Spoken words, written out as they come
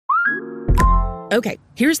Okay,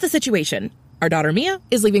 here's the situation. Our daughter Mia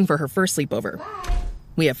is leaving for her first sleepover.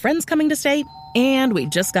 We have friends coming to stay, and we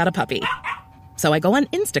just got a puppy. So I go on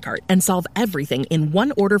Instacart and solve everything in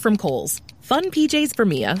one order from Kohl's. Fun PJs for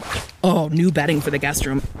Mia. Oh, new bedding for the guest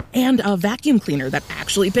room. And a vacuum cleaner that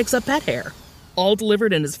actually picks up pet hair. All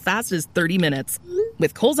delivered in as fast as 30 minutes.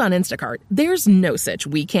 With Kohl's on Instacart, there's no such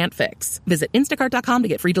we can't fix. Visit instacart.com to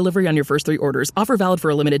get free delivery on your first 3 orders. Offer valid for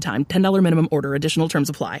a limited time. $10 minimum order. Additional terms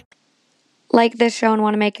apply. Like this show and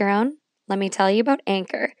want to make your own? Let me tell you about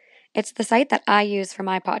Anchor. It's the site that I use for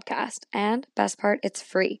my podcast. And best part, it's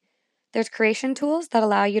free. There's creation tools that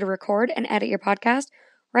allow you to record and edit your podcast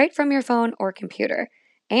right from your phone or computer.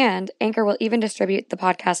 And Anchor will even distribute the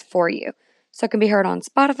podcast for you, so it can be heard on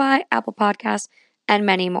Spotify, Apple Podcasts, and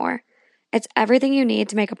many more. It's everything you need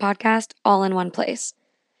to make a podcast all in one place.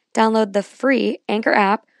 Download the free Anchor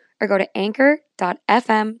app or go to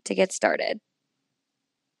anchor.fm to get started.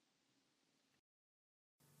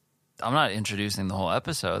 I'm not introducing the whole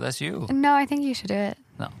episode. That's you. No, I think you should do it.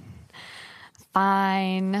 No.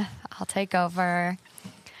 Fine. I'll take over.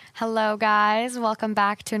 Hello, guys. Welcome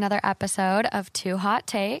back to another episode of Two Hot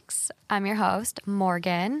Takes. I'm your host,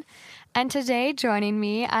 Morgan. And today, joining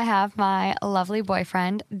me, I have my lovely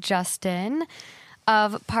boyfriend, Justin,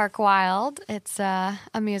 of Park Wild. It's a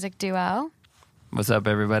music duo. What's up,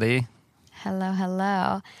 everybody? Hello,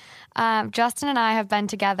 hello. Justin and I have been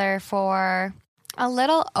together for a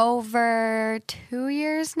little over 2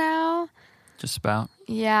 years now. Just about.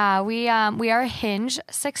 Yeah, we are a Hinge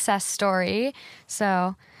success story.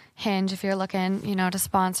 So Hinge, if you're looking, to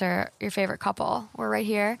sponsor your favorite couple, we're right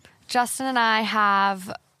here. Justin and I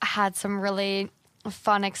have had some really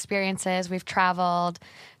fun experiences. We've traveled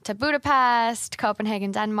to Budapest,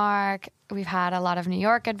 Copenhagen, Denmark. We've had a lot of New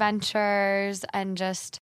York adventures and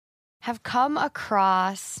just have come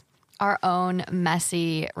across our own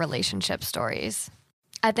messy relationship stories.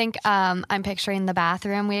 I think I'm picturing the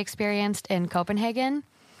bathroom we experienced in Copenhagen.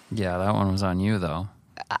 Yeah, that one was on you, though.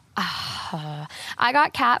 I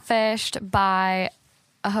got catfished by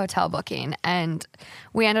a hotel booking, and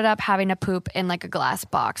we ended up having to poop in like a glass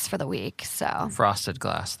box for the week. So Frosted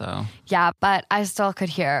glass, though. Yeah, but I still could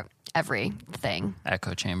hear everything.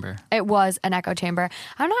 Echo chamber. It was an echo chamber.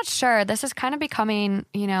 I'm not sure. This is kind of becoming,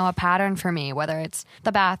 a pattern for me, whether it's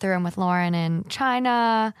the bathroom with Lauren in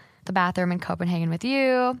China, the bathroom in Copenhagen with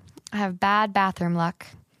you. I have bad bathroom luck,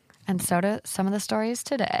 and so do some of the stories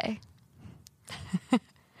today. Are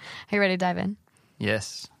you ready to dive in?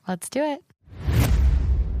 Yes. Let's do it.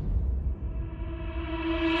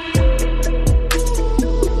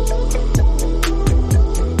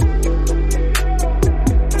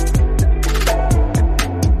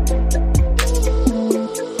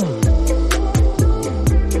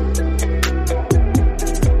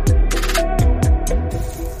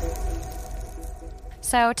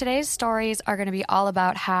 So today's stories are going to be all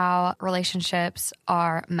about how relationships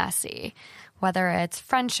are messy. Whether it's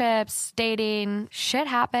friendships, dating, shit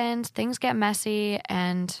happens, things get messy,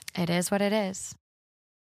 and it is what it is.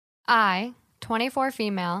 I, 24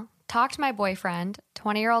 female, talked my boyfriend,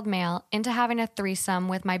 20-year-old male, into having a threesome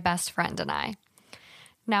with my best friend and I.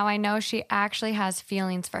 Now I know she actually has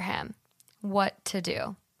feelings for him. What to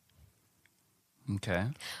do? Okay.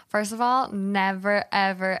 First of all, never,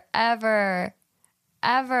 ever, ever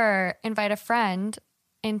invite a friend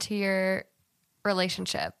into your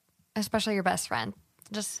relationship, especially your best friend.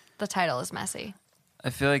 Just the title is messy. I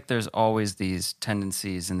feel like there's always these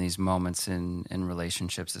tendencies and these moments in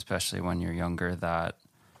relationships, especially when you're younger, that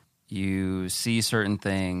you see certain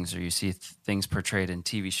things or you see things portrayed in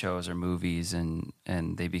TV shows or movies and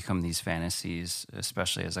they become these fantasies,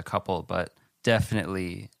 especially as a couple, but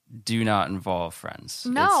definitely do not involve friends.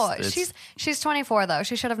 No, she's 24 though.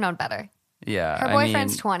 She should have known better. Yeah. Her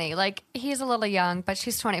boyfriend's 20. Like, he's a little young, but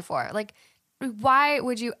she's 24. Like, why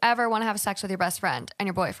would you ever want to have sex with your best friend and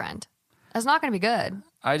your boyfriend? That's not going to be good.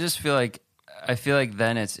 I feel like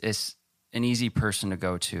then it's an easy person to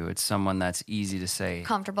go to. It's someone that's easy to say.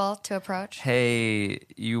 Comfortable to approach. Hey,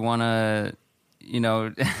 you want to,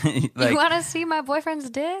 like, you want to see my boyfriend's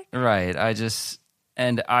dick? Right.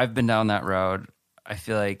 And I've been down that road. I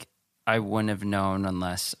feel like I wouldn't have known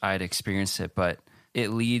unless I'd experienced it, but it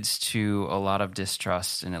leads to a lot of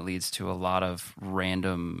distrust and it leads to a lot of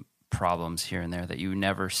random problems here and there that you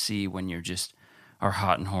never see when you're just are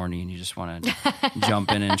hot and horny and you just want to jump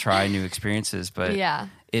in and try new experiences. But yeah,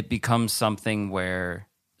 it becomes something where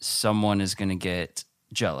someone is going to get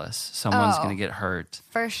jealous. Someone's going to get hurt.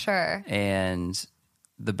 For sure. And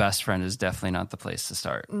the best friend is definitely not the place to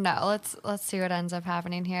start. No, let's see what ends up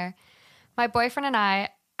happening here. My boyfriend and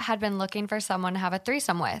I had been looking for someone to have a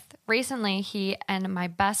threesome with. Recently, he and my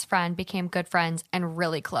best friend became good friends and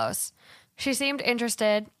really close. She seemed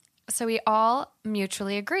interested, so we all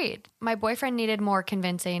mutually agreed. My boyfriend needed more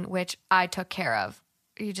convincing, which I took care of.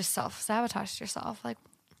 You just self-sabotaged yourself. Like,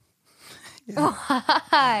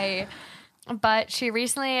 why? But she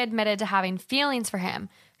recently admitted to having feelings for him,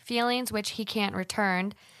 feelings which he can't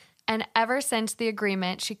return. And ever since the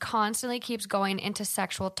agreement, she constantly keeps going into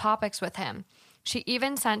sexual topics with him. She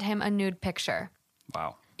even sent him a nude picture.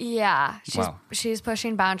 Wow. Yeah, Wow. she's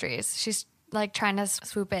pushing boundaries. She's like trying to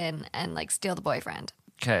swoop in and like steal the boyfriend.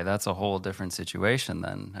 Okay, that's a whole different situation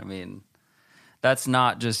then. I mean, that's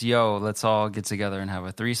not just, yo, let's all get together and have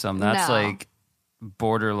a threesome. That's No. like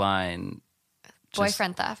borderline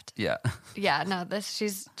Boyfriend theft. Yeah. Yeah, no,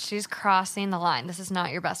 she's crossing the line. This is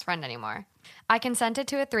not your best friend anymore. I consented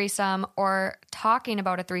to a threesome or talking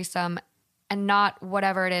about a threesome and not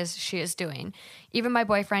whatever it is she is doing. Even my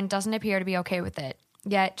boyfriend doesn't appear to be okay with it,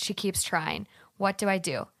 yet she keeps trying. What do I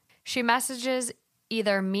do? She messages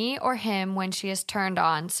either me or him when she is turned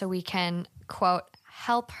on so we can, quote,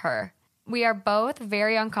 help her. We are both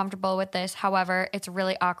very uncomfortable with this. However, it's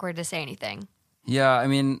really awkward to say anything. Yeah, I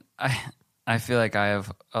mean, I feel like I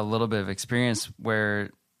have a little bit of experience where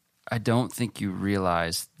I don't think you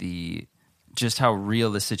realize just how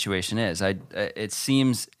real the situation is. It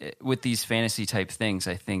seems with these fantasy type things,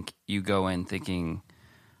 I think you go in thinking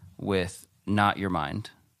with not your mind.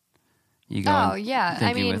 You go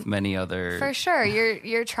thinking with many other. For sure.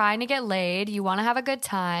 You're trying to get laid. You want to have a good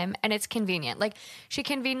time and it's convenient. Like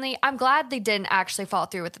I'm glad they didn't actually follow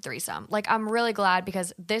through with the threesome. Like I'm really glad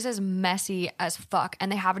because this is messy as fuck and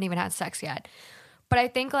they haven't even had sex yet. But I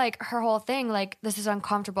think like her whole thing, like this is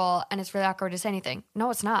uncomfortable and it's really awkward to say anything.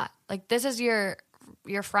 No, it's not. Like this is your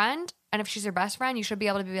friend. And if she's your best friend, you should be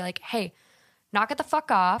able to be like, hey, knock it the fuck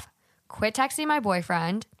off. Quit texting my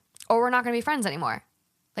boyfriend or we're not going to be friends anymore.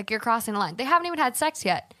 Like you're crossing the line. They haven't even had sex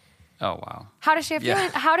yet. Oh wow! How does she have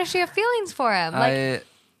feelings? How does she have feelings for him? Like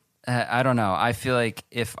I don't know. I feel like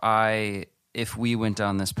if we went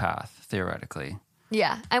down this path theoretically,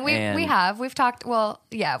 yeah, and we've talked. Well,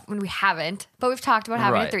 yeah, when we haven't, but we've talked about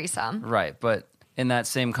having a threesome, right? But in that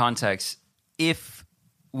same context, if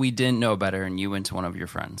we didn't know better and you went to one of your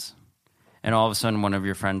friends, and all of a sudden one of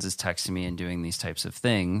your friends is texting me and doing these types of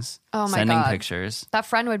things, sending pictures, that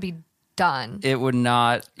friend would be done. It would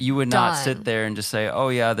not. You would not sit there and just say, "Oh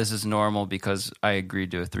yeah, this is normal because I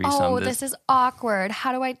agreed to a threesome." Oh, this is awkward.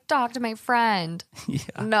 How do I talk to my friend? Yeah.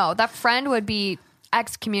 No, that friend would be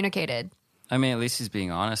excommunicated. I mean, at least he's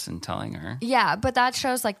being honest and telling her. Yeah, but that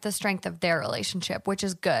shows like the strength of their relationship, which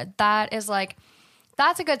is good. That is like,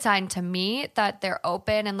 that's a good sign to me that they're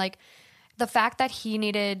open, and like the fact that he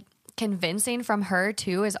needed convincing from her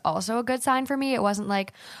too is also a good sign for me. It wasn't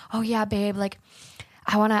like, "Oh yeah, babe, like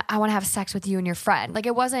I want to have sex with you and your friend." Like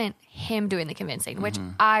it wasn't him doing the convincing, which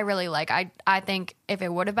I really like. I think if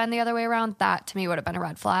it would have been the other way around, that to me would have been a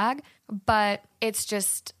red flag. But it's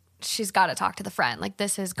just, she's got to talk to the friend. Like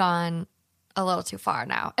this has gone a little too far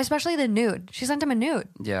now, especially the nude. She sent him a nude.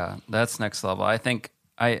 Yeah, that's next level. I think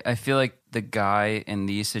I feel like the guy in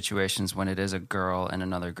these situations, when it is a girl and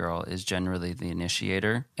another girl, is generally the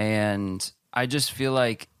initiator. And I just feel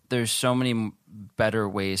like there's so many better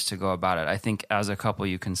ways to go about it. I think as a couple,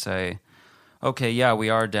 you can say, okay, yeah, we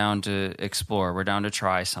are down to explore. We're down to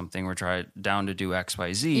try something. We're down to do X,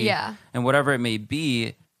 Y, Z. Yeah. And whatever it may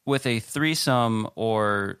be, with a threesome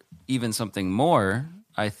or even something more,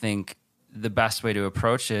 I think the best way to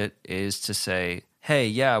approach it is to say, hey,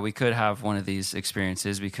 yeah, we could have one of these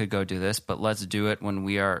experiences. We could go do this, but let's do it when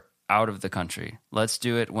we are out of the country. Let's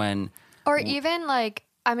do it when... Or even like,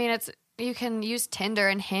 I mean, you can use Tinder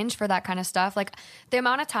and Hinge for that kind of stuff. Like the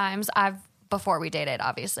amount of times before we dated,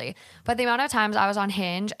 obviously, but the amount of times I was on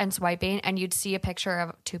Hinge and swiping and you'd see a picture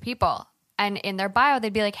of two people and in their bio,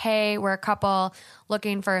 they'd be like, hey, we're a couple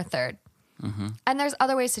looking for a third. Mm-hmm. And there's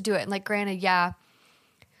other ways to do it. And like, granted, yeah,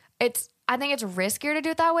 I think it's riskier to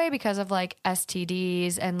do it that way because of like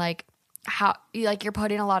STDs and like how like you're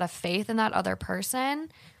putting a lot of faith in that other person.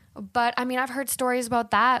 But I mean, I've heard stories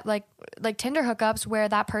about that, like Tinder hookups where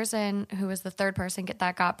that person who was the third person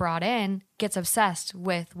that got brought in gets obsessed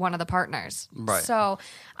with one of the partners. Right. So,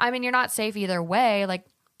 I mean, you're not safe either way. Like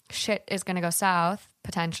shit is going to go south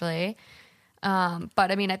potentially.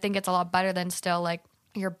 But I mean, I think it's a lot better than still like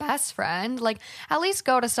your best friend. Like at least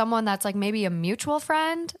go to someone that's like maybe a mutual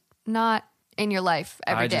friend, not in your life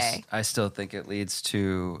every day. I still think it leads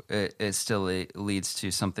to it leads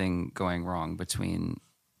to something going wrong between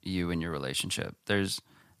you and your relationship. There's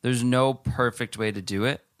no perfect way to do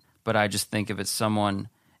it, but I just think if it's someone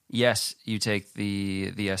yes, you take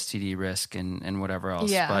the STD risk and whatever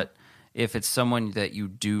else. Yeah. But if it's someone that you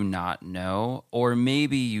do not know, or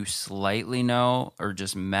maybe you slightly know or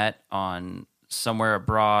just met on somewhere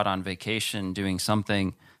abroad on vacation doing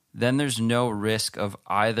something, then there's no risk of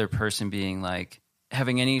either person being like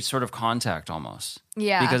having any sort of contact almost.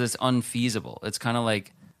 Yeah. Because it's unfeasible. It's kind of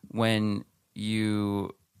like when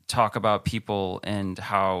you talk about people and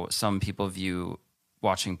how some people view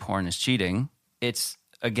watching porn as cheating. It's,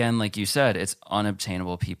 again, like you said, it's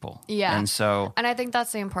unobtainable people. Yeah. And so, And I think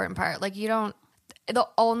that's the important part. Like, the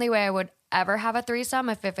only way I would ever have a threesome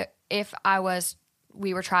if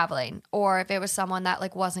we were traveling, or if it was someone that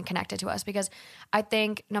like wasn't connected to us, because I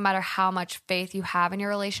think no matter how much faith you have in your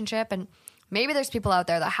relationship, and maybe there's people out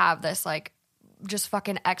there that have this like just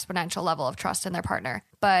fucking exponential level of trust in their partner,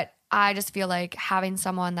 but I just feel like having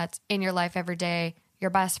someone that's in your life every day, your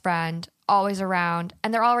best friend, always around,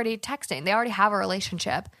 and they're already texting, they already have a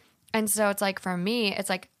relationship. And so it's like, for me, it's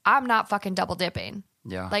like, I'm not fucking double dipping.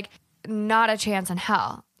 yeah. Like, not a chance in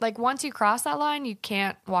hell. Like, once you cross that line, you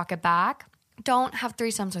can't walk it back. Don't have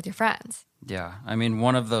threesomes with your friends. Yeah. I mean,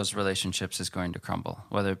 one of those relationships is going to crumble,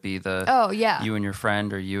 whether it be you and your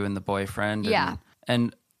friend or you and the boyfriend. Yeah.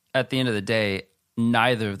 And at the end of the day,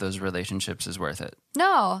 neither of those relationships is worth it.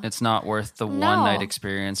 No. It's not worth the one night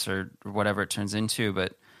experience or whatever it turns into.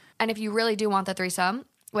 But And if you really do want the threesome,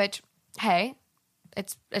 which, hey,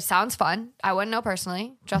 it sounds fun. I wouldn't know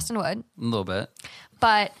personally. Justin would. a little bit.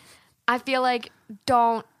 But I feel like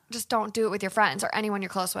don't do it with your friends or anyone you're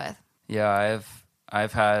close with. Yeah,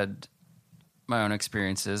 I've had my own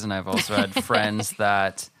experiences, and I've also had friends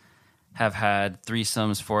that have had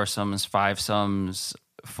threesomes, foursomes, fivesomes,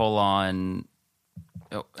 full on,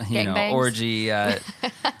 Gangbangs. orgy at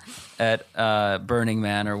Burning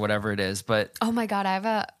Man or whatever it is. But Oh my God, I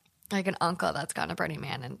have an uncle that's gone to Burning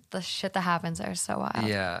Man, and the shit that happens there is so wild.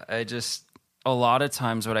 yeah, a lot of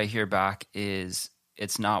times what I hear back is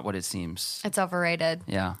it's not what it seems. It's overrated.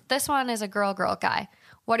 Yeah. This one is a girl guy.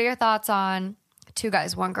 What are your thoughts on 2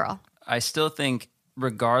 guys, 1 girl? I still think,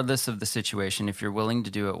 regardless of the situation, if you're willing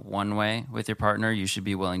to do it one way with your partner, you should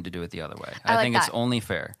be willing to do it the other way. I like think that. it's only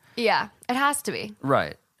fair. Yeah, it has to be.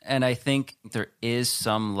 Right. And I think there is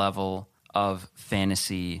some level of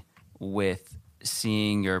fantasy with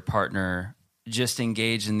seeing your partner just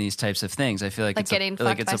engage in these types of things. I feel like it's getting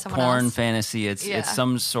fucked by a someone porn else. fantasy. It's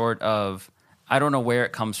some sort of, I don't know where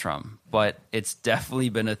it comes from, but it's definitely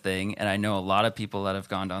been a thing. And I know a lot of people that have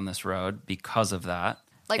gone down this road because of that.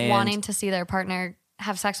 Like, wanting to see their partner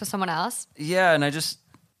have sex with someone else. Yeah. And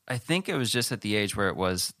I think it was just at the age where it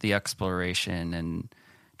was the exploration and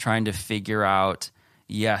trying to figure out,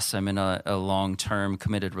 yes, I'm in a long-term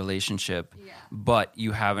committed relationship, but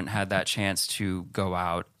you haven't had that chance to go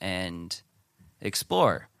out and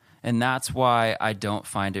explore. And that's why I don't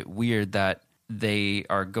find it weird that they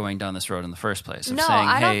are going down this road in the first place of No, saying,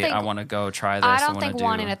 I don't hey, think- I want to go try this. I don't wanna think do.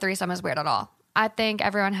 wanting a threesome is weird at all. I think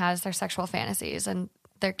everyone has their sexual fantasies and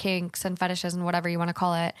their kinks and fetishes and whatever you want to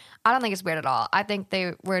call it. I don't think it's weird at all. I think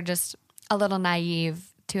they were just a little naive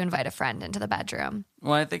to invite a friend into the bedroom.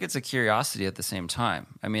 Well, I think it's a curiosity at the same time.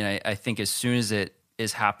 I mean, I think as soon as it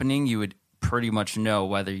is happening, you would pretty much know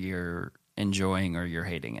whether you're enjoying or you're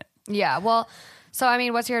hating it. Yeah, well, so I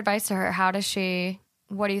mean, what's your advice to her?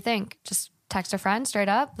 What do you think? Just text a friend straight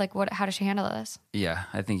up? Like, how does she handle this? Yeah,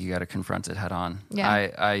 I think you got to confront it head on. Yeah,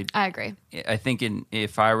 I agree. I think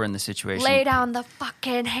if I were in the situation, Lay down the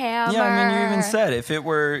fucking hammer. Yeah, I mean, you even said if it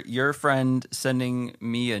were your friend sending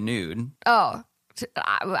me a nude. Oh,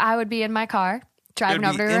 I would be in my car driving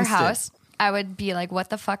It'd be over to her instant. house. I would be like, what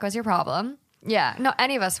the fuck was your problem? Yeah, no,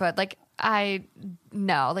 any of us would. Like,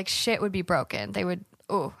 shit would be broken. They would,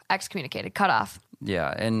 excommunicated, cut off.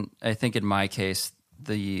 Yeah, and I think in my case,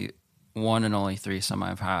 the one and only threesome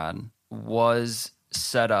I've had was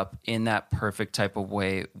set up in that perfect type of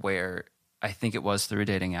way where I think it was through a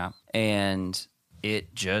dating app, and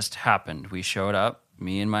it just happened. We showed up,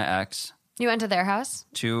 me and my ex, You went to their house?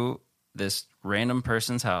 to this random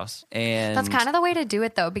person's house, and That's kind of the way to do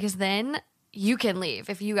it, though, because then you can leave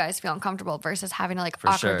if you guys feel uncomfortable versus having to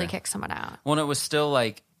awkwardly sure. kick someone out. Well, it was still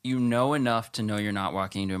like, you know enough to know you're not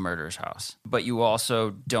walking into a murderer's house, but you also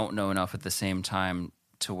don't know enough at the same time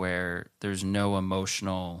to where there's no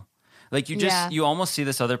emotional, like you almost see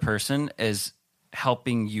this other person as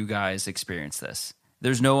helping you guys experience this.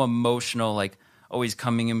 There's no emotional, like, oh, he's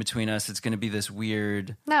coming in between us. It's going to be this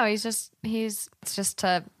weird. No, it's just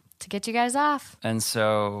to get you guys off. And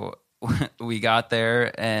so we got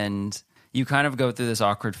there, and you kind of go through this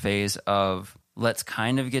awkward phase of, let's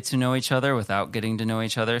kind of get to know each other without getting to know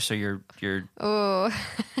each other. So you're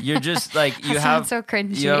just like, That sounds so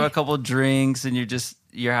cringy. you have a couple drinks and you're just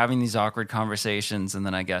you're having these awkward conversations, and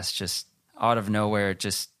then I guess just out of nowhere, it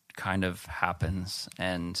just kind of happens.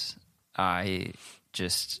 And I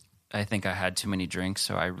think I had too many drinks,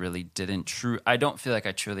 so I really I don't feel like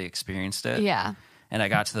I truly experienced it. Yeah. And I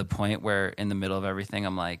got to the point where in the middle of everything,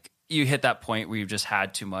 I'm like, you hit that point where you've just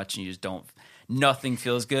had too much and you just nothing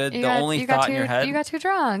feels good. The only thought in your head. You got too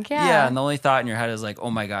drunk. Yeah. Yeah. And the only thought in your head is like, oh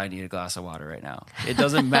my God, I need a glass of water right now. It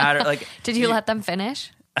doesn't matter. Like, did you let them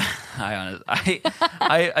finish?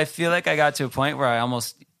 I feel like I got to a point where I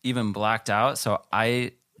almost even blacked out. So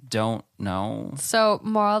I don't know. So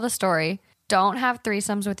moral of the story, don't have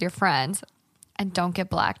threesomes with your friends and don't get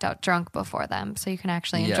blacked out drunk before them so you can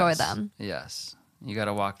actually enjoy them. Yes. You got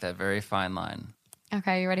to walk that very fine line.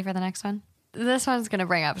 Okay, you ready for the next one? This one's going to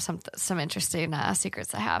bring up some interesting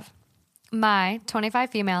secrets I have. My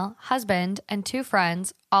 25 female husband and 2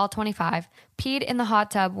 friends, all 25, peed in the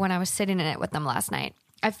hot tub when I was sitting in it with them last night.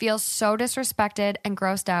 I feel so disrespected and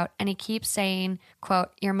grossed out, and he keeps saying, quote,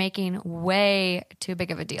 "You're making way too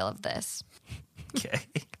big of a deal of this." Okay.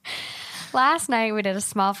 Last night, we did a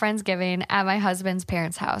small Friendsgiving at my husband's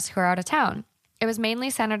parents' house who are out of town. It was mainly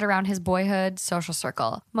centered around his boyhood social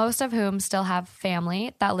circle, most of whom still have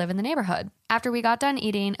family that live in the neighborhood. After we got done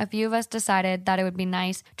eating, a few of us decided that it would be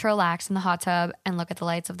nice to relax in the hot tub and look at the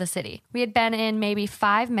lights of the city. We had been in maybe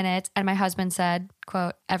 5 minutes, and my husband said,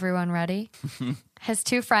 quote, "Everyone ready?" His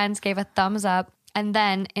 2 friends gave a thumbs up, and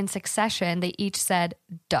then in succession, they each said,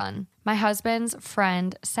 "Done." My husband's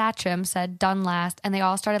friend, Satcham, said done last, and they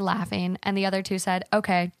all started laughing, and the other 2 said,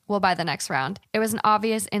 "Okay, we'll buy the next round." It was an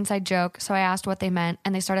obvious inside joke, so I asked what they meant,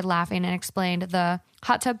 and they started laughing and explained the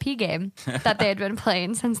hot tub pee game that they had been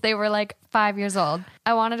playing since they were like 5 years old.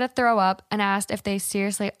 I wanted to throw up and asked if they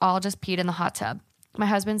seriously all just peed in the hot tub. My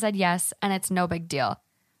husband said yes, and it's no big deal.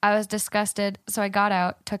 I was disgusted, so I got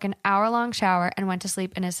out, took an hour-long shower, and went to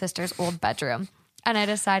sleep in his sister's old bedroom. And I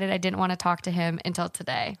decided I didn't want to talk to him until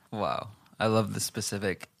today. Wow. I love the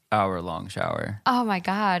specific hour-long shower. Oh my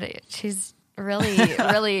God. She's really,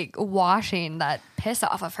 really washing that piss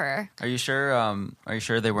off of her. Are you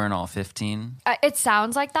sure they weren't all 15? It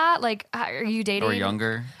sounds like that. Like, are you dating? Or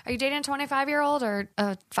younger? Are you dating a 25-year-old or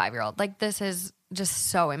a 5-year-old? Like, this is just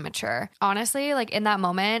so immature. Honestly, like in that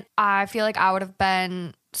moment, I feel like I would have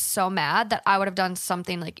been so mad that I would have done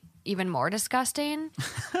something like even more disgusting.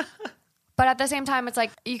 But at the same time, it's like,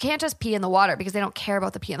 you can't just pee in the water because they don't care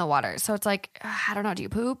about the pee in the water. So it's like, I don't know, do you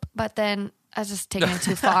poop? But then I was just taking it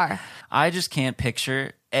too far. I just can't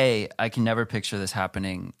picture, I can never picture this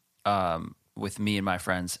happening with me and my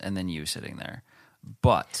friends and then you sitting there.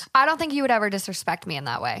 But I don't think you would ever disrespect me in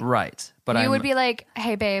that way. Right. But you would be like,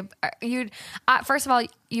 "Hey, babe," first of all,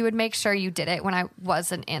 you would make sure you did it when I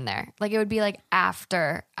wasn't in there. Like, it would be like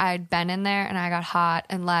after I'd been in there and I got hot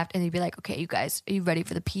and left, and you'd be like, "Okay, you guys, are you ready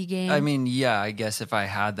for the pee game?" I mean, yeah, I guess if I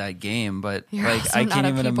had that game, but You're like, also I not can't a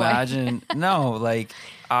even pee boy. imagine. No, like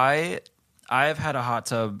I've had a hot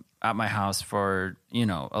tub at my house for,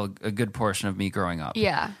 a good portion of me growing up.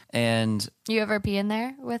 Yeah. And You ever pee in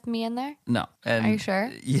there with me in there? no. And Are you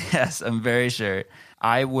sure? Yes, I'm very sure.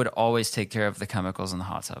 I would always take care of the chemicals in the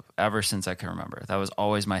hot tub ever since I can remember. That was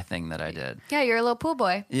always my thing that I did. Yeah, you're a little pool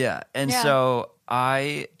boy. Yeah. And Yeah. so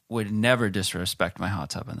I would never disrespect my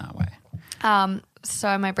hot tub in that way. So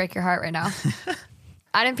I might break your heart right now.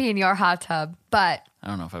 I didn't pee in your hot tub, but I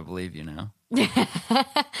don't know if I believe you now.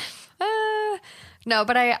 no,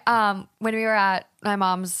 but when we were at my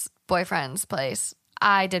mom's boyfriend's place,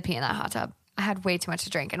 I did pee in that hot tub. I had way too much to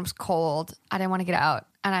drink and it was cold. I didn't want to get out,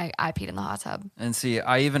 and I peed in the hot tub. And see,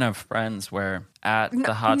 I even have friends where at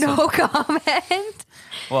the hot tub. No comment.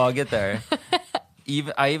 Well, I'll get there.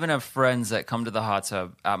 I even have friends that come to the hot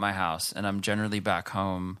tub at my house, and I'm generally back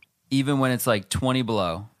home, even when it's like 20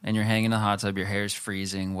 below, and you're hanging in the hot tub, your hair's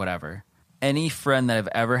freezing, whatever. Any friend that I've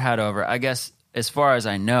ever had over, I guess, as far as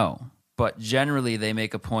I know, but generally they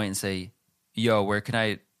make a point and say, "Yo, where can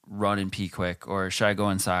I run and pee quick, or should I go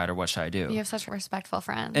inside, or what should I do?" You have such respectful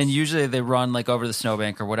friends. And usually they run like over the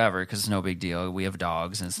snowbank or whatever, because it's no big deal. We have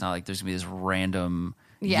dogs, and it's not like there's gonna be this random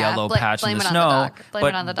yellow patch in the snow. Blame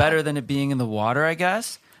it on the dog. Better than it being in the water, I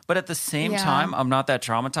guess. But at the same time, I'm not that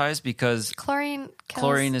traumatized because chlorine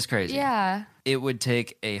is crazy. Yeah. It would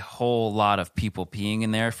take a whole lot of people peeing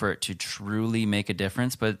in there for it to truly make a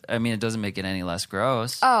difference. But I mean, it doesn't make it any less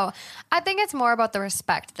gross. Oh, I think it's more about the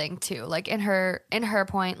respect thing too. Like in her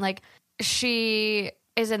point, like she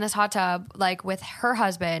is in this hot tub like with her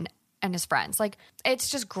husband and his friends. Like, it's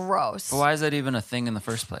just gross. But why is that even a thing in the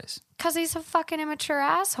first place? Because he's a fucking immature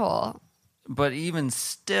asshole. But even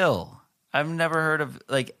still, I've never heard of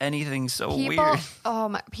like anything so weird. Oh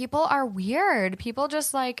my, people are weird. People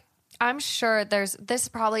just like, I'm sure this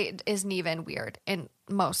probably isn't even weird in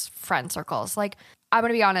most friend circles. Like, I'm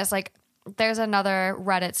going to be honest, like, there's another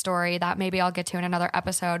Reddit story that maybe I'll get to in another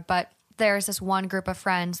episode, but there's this one group of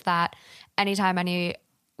friends that anytime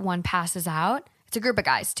anyone passes out, it's a group of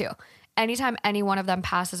guys too. Anytime any one of them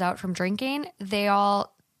passes out from drinking, they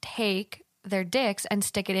all take their dicks and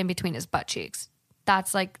stick it in between his butt cheeks.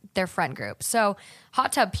 That's like their friend group. So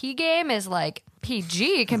hot tub pee game is like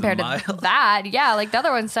PG compared to that. Yeah, like the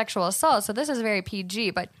other one's sexual assault. So this is very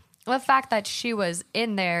PG. But the fact that she was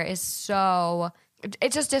in there is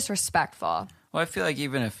it's just disrespectful. Well, I feel like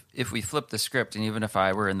even if we flip the script and even if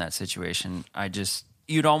I were in that situation,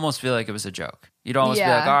 you'd almost feel like it was a joke. You'd almost be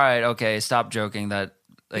like, all right, okay, stop joking. That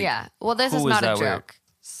like, yeah. Well, this is not a joke. Weird?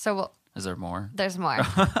 So is there more? There's more.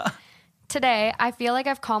 Today, I feel like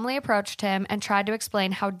I've calmly approached him and tried to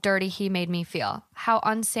explain how dirty he made me feel, how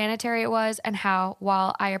unsanitary it was, and how,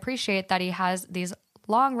 while I appreciate that he has these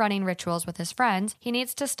long-running rituals with his friends, he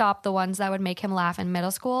needs to stop the ones that would make him laugh in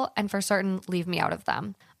middle school and for certain leave me out of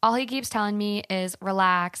them. All he keeps telling me is,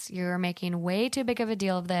 relax, you're making way too big of a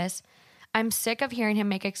deal of this. I'm sick of hearing him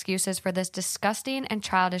make excuses for this disgusting and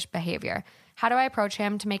childish behavior. How do I approach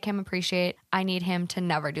him to make him appreciate I need him to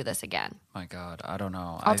never do this again? My God, I don't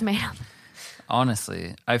know. Ultimatum.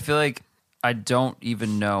 Honestly, I feel like I don't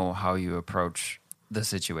even know how you approach the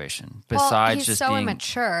situation. Besides he's just so being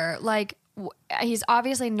immature. Like, he's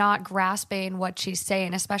obviously not grasping what she's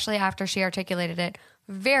saying, especially after she articulated it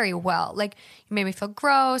very well. Like, you made me feel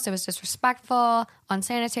gross. It was disrespectful,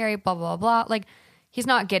 unsanitary, blah, blah, blah. Like, he's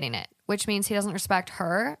not getting it, which means he doesn't respect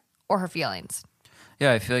her or her feelings.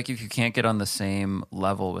 Yeah, I feel like if you can't get on the same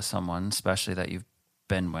level with someone, especially that you've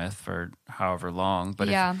been with for however long, but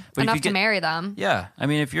enough if to marry them. Yeah, I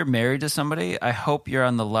mean, if you're married to somebody, I hope you're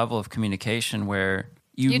on the level of communication where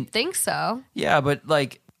You'd think so. Yeah, but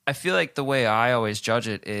like, I feel like the way I always judge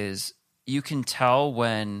it is you can tell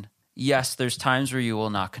when, yes, there's times where you will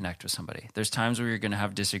not connect with somebody. There's times where you're going to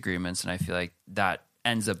have disagreements, and I feel like that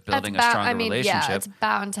ends up building a stronger relationship. Yeah, it's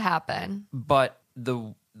bound to happen. But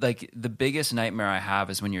the biggest nightmare I have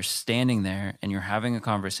is when you're standing there and you're having a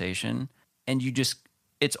conversation and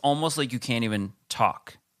it's almost like you can't even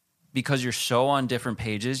talk because you're so on different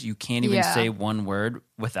pages. You can't even say one word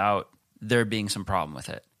without there being some problem with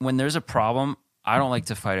it. When there's a problem, I don't like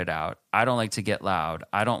to fight it out. I don't like to get loud.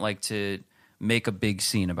 I don't like to make a big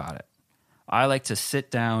scene about it. I like to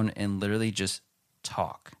sit down and literally just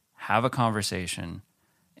talk, have a conversation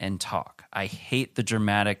and talk. I hate the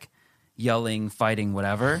dramatic yelling, fighting,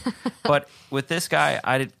 whatever. But with this guy,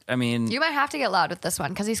 I mean... You might have to get loud with this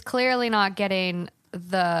one because he's clearly not getting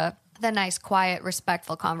the nice, quiet,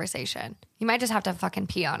 respectful conversation. You might just have to fucking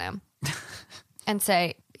pee on him and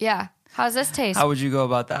say, yeah, how's this taste? How would you go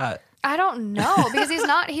about that? I don't know because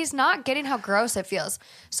he's not getting how gross it feels.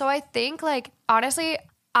 So I think, like, honestly,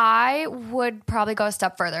 I would probably go a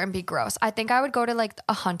step further and be gross. I think I would go to like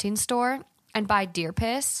a hunting store and buy deer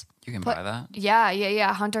piss. You can buy that?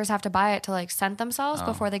 Yeah. Hunters have to buy it to like scent themselves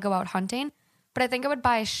before they go out hunting. But I think I would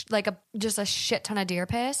buy just a shit ton of deer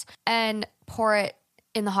piss and pour it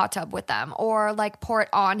in the hot tub with them, or like pour it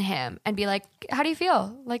on him and be like, "How do you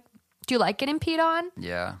feel? Like, do you like getting peed on?"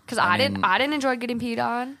 Yeah, because I didn't enjoy getting peed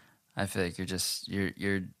on. I feel like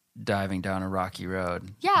you're diving down a rocky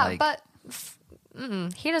road. Yeah, like, but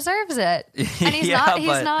he deserves it, and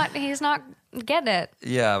he's not getting it.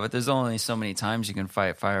 Yeah, but there's only so many times you can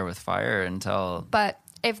fight fire with fire until. But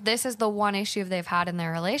if this is the one issue they've had in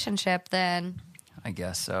their relationship, then I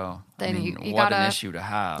guess so. Then I mean, you what gotta, an issue to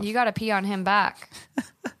have. You got to pee on him back.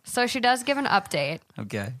 So she does give an update.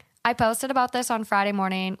 Okay. I posted about this on Friday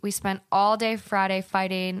morning. We spent all day Friday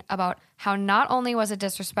fighting about how not only was it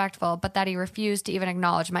disrespectful, but that he refused to even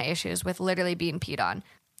acknowledge my issues with literally being peed on.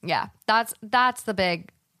 Yeah, that's the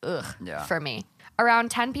big for me.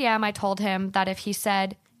 Around 10 p.m., I told him that if he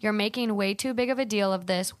said, "You're making way too big of a deal of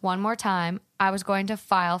this one more time," I was going to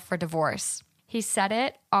file for divorce. He said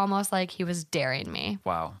it almost like he was daring me.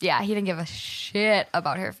 Wow. Yeah, he didn't give a shit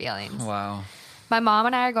about her feelings. Wow. My mom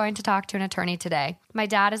and I are going to talk to an attorney today. My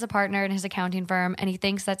dad is a partner in his accounting firm, and he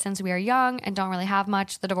thinks that since we are young and don't really have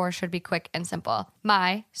much, the divorce should be quick and simple.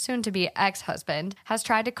 My soon-to-be ex-husband has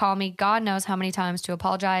tried to call me God knows how many times to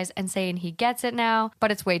apologize and saying he gets it now,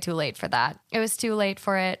 but it's way too late for that. It was too late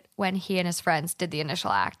for it when he and his friends did the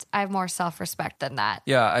initial act. I have more self-respect than that.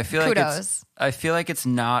 Yeah, I feel Kudos. I feel like it's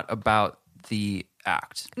not about the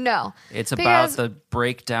act. No. It's about the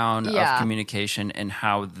breakdown of communication and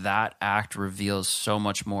how that act reveals so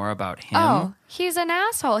much more about him. Oh, he's an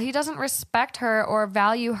asshole. He doesn't respect her or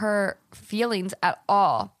value her feelings at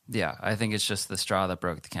all. Yeah, I think it's just the straw that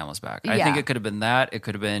broke the camel's back. I think it could have been that. It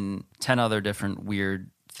could have been 10 other different weird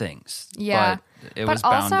things. Yeah. But it was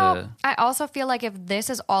bound also, to. I also feel like if this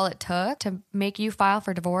is all it took to make you file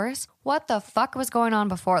for divorce, what the fuck was going on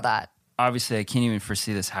before that? Obviously, I can't even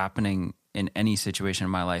foresee this happening in any situation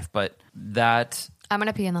in my life, but that. I'm going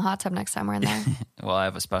to pee in the hot tub next time we're in there. Well, I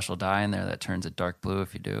have a special dye in there that turns it dark blue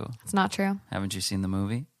if you do. It's not true. Haven't you seen the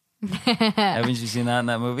movie? Haven't you seen that in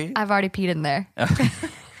that movie? I've already peed in there.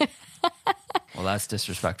 Well, that's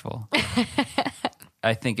disrespectful.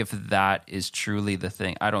 I think if that is truly the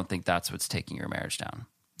thing, I don't think that's what's taking your marriage down.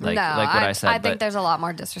 Like what I said. I think there's a lot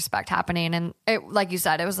more disrespect happening. And it, like you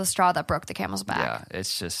said, it was the straw that broke the camel's back. Yeah,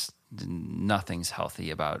 it's just nothing's healthy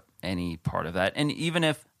about any part of that. And even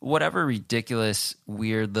if whatever ridiculous,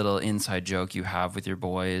 weird little inside joke you have with your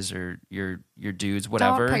boys or your dudes,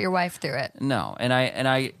 whatever. Don't put your wife through it. No. And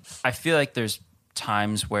I feel like there's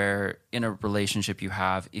times where in a relationship you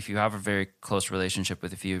have, if you have a very close relationship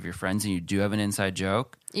with a few of your friends and you do have an inside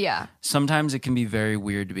joke, Yeah. sometimes it can be very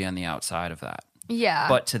weird to be on the outside of that. Yeah.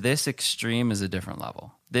 But to this extreme is a different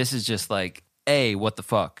level. This is just like, A, what the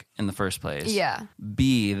fuck in the first place? Yeah.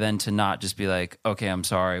 B, then to not just be like, okay, I'm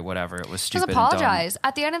sorry, whatever, it was stupid. Just apologize.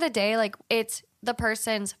 At the end of the day, like, it's the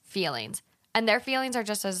person's feelings. And their feelings are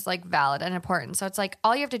just as like valid and important. So it's like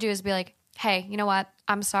all you have to do is be like, hey, you know what?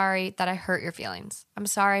 I'm sorry that I hurt your feelings. I'm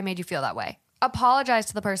sorry I made you feel that way. Apologize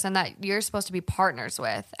to the person that you're supposed to be partners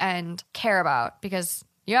with and care about, because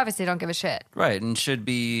you obviously don't give a shit. Right, and should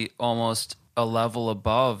be almost a level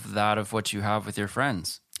above that of what you have with your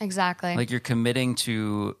friends. Exactly. Like you're committing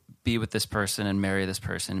to be with this person and marry this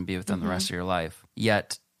person and be with them the rest of your life.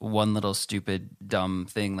 Yet one little stupid, dumb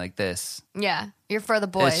thing like this. Yeah. You're for the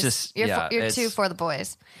boys. It's just, you're too for the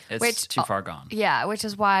boys. It's too far gone. Yeah, which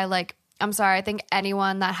is why, like, I'm sorry, I think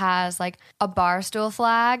anyone that has like a Barstool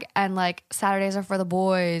flag and like Saturdays are for the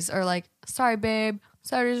boys, or like, sorry, babe,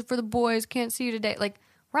 Saturdays are for the boys, can't see you today. Like,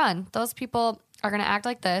 run. Those people are going to act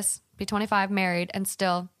like this, be 25, married, and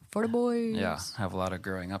still for the boys. Yeah, have a lot of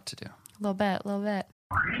growing up to do. A little bit.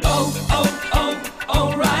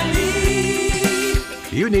 O'Reilly.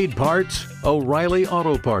 You need parts? O'Reilly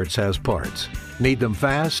Auto Parts has parts. Need them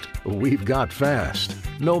fast? We've got fast.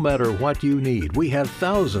 No matter what you need, we have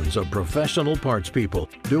thousands of professional parts people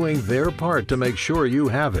doing their part to make sure you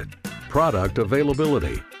have it. Product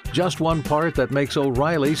availability. Just one part that makes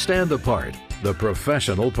O'Reilly stand apart. The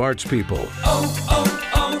professional parts people.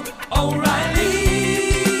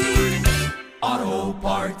 O'Reilly Auto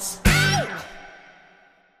Parts.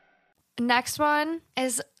 Next one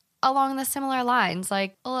is along the similar lines,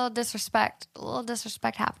 like a little disrespect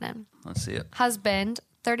happening. Let's see it. Husband,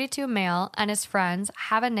 32 male, and his friends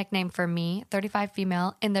have a nickname for me, 35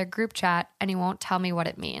 female, in their group chat, and he won't tell me what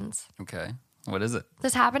it means. Okay. What is it?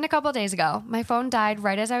 This happened a couple days ago. My phone died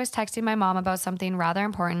right as I was texting my mom about something rather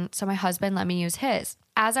important, so my husband let me use his.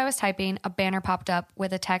 As I was typing, a banner popped up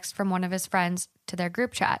with a text from one of his friends to their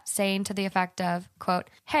group chat saying to the effect of, quote,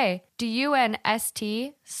 hey, do you and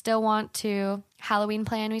ST still want to Halloween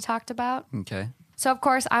plan we talked about? Okay. So, of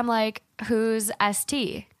course, I'm like, who's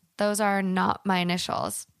ST? Those are not my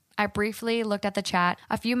initials. I briefly looked at the chat.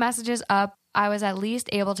 A few messages up, I was at least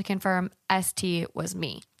able to confirm ST was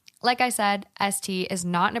me. Like I said, ST is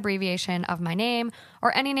not an abbreviation of my name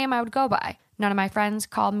or any name I would go by. None of my friends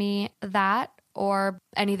called me that or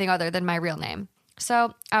anything other than my real name.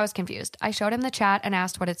 So I was confused. I showed him the chat and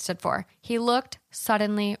asked what it stood for. He looked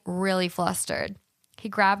suddenly really flustered. He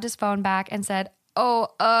grabbed his phone back and said,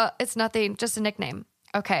 it's nothing, just a nickname.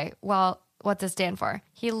 Okay, well, what does it stand for?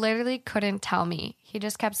 He literally couldn't tell me. He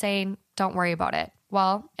just kept saying, don't worry about it.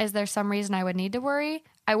 Well, is there some reason I would need to worry?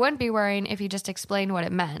 I wouldn't be worrying if he just explained what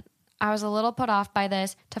it meant. I was a little put off by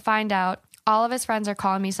this to find out all of his friends are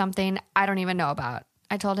calling me something I don't even know about.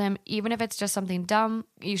 I told him, even if it's just something dumb,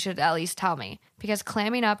 you should at least tell me, because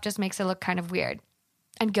clamming up just makes it look kind of weird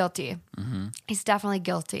and guilty. Mm-hmm. He's definitely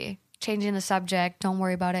guilty. Changing the subject. Don't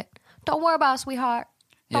worry about it. Don't worry about it, sweetheart.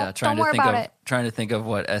 Yeah, trying to think of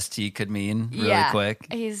what ST could mean really quick.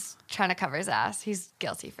 He's trying to cover his ass. He's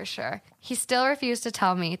guilty for sure. He still refused to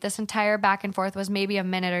tell me. This entire back and forth was maybe a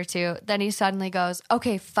minute or two. Then he suddenly goes,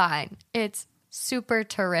 okay, fine. It's super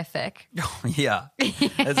terrific. Yeah,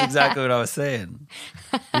 that's exactly what I was saying.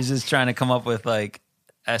 He's just trying to come up with like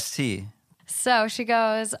ST. So she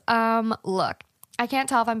goes, look, I can't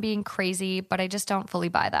tell if I'm being crazy, but I just don't fully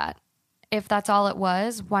buy that. If that's all it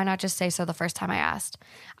was, why not just say so the first time I asked?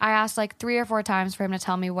 I asked like 3 or 4 times for him to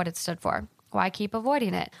tell me what it stood for. Why keep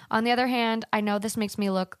avoiding it? On the other hand, I know this makes me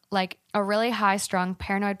look like a really high-strung,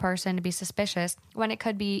 paranoid person to be suspicious when it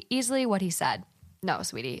could be easily what he said. No,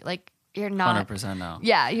 sweetie, like you're not 100% no.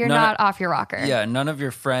 Yeah, you're not off your rocker. Yeah, none of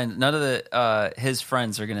your friends, none of his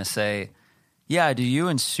friends are gonna say, Yeah, do you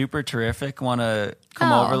and Super Terrific want to come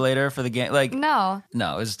No. over later for the game? Like, No,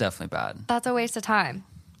 no, it's definitely bad. that's a waste of time.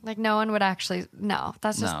 Like, no one would actually, no,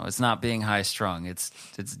 that's just, No, it's not being high strung. It's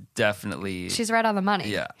definitely. she's right on the money.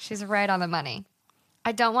 Yeah. She's right on the money.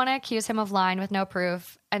 I don't want to accuse him of lying with no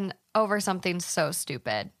proof and over something so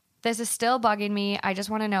stupid. This is still bugging me. I just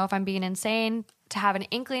want to know if I'm being insane to have an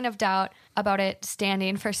inkling of doubt about it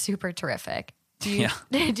standing for Super Terrific. Do you,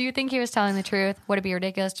 do you think he was telling the truth? Would it be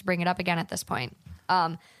ridiculous to bring it up again at this point?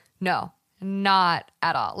 No, not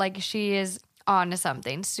at all. Like, she is on to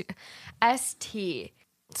something. ST.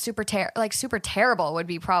 Super terrible would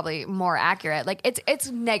be probably more accurate. Like, it's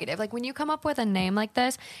negative. Like, when you come up with a name like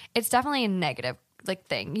this, it's definitely a negative like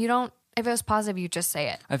thing. You don't, if it was positive, you just say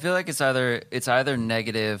it. I feel like it's either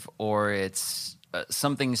negative or it's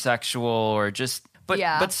something sexual or just.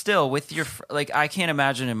 But still, with your like, I can't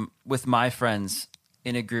imagine him with my friends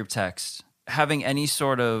in a group text having any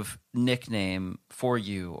sort of nickname for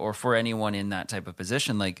you or for anyone in that type of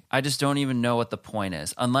position. Like, I just don't even know what the point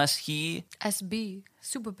is unless he SB,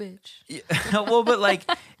 super bitch. well, but like,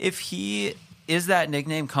 if he is that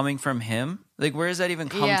nickname coming from him, like, where does that even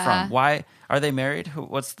come from? Why are they married?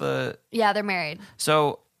 What's the? Yeah, they're married.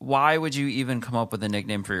 So why would you even come up with a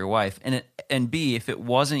nickname for your wife? And B, if it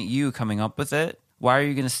wasn't you coming up with it, why are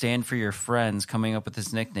you going to stand for your friends coming up with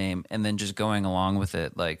this nickname and then just going along with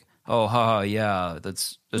it? Like, oh, haha, yeah,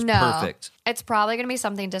 that's perfect. It's probably going to be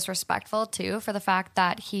something disrespectful too, for the fact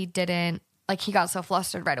that he didn't, like, he got so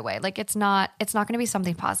flustered right away. Like, it's not going to be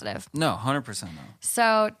something positive. No, 100% no.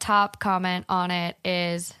 So top comment on it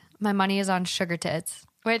is, my money is on sugar tits,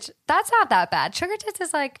 which that's not that bad. Sugar tits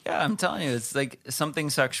is like, Yeah, I'm telling you, it's like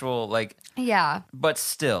something sexual, like, yeah, but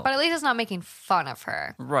still. but at least it's not making fun of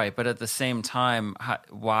her. Right, but at the same time,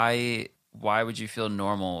 why would you feel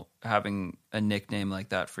normal having a nickname like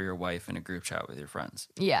that for your wife in a group chat with your friends?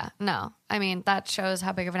 Yeah, no. I mean, that shows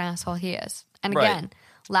how big of an asshole he is. And Right. again,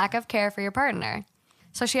 lack of care for your partner.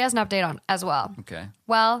 So she has an update on as well. Okay.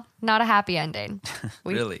 Well, not a happy ending.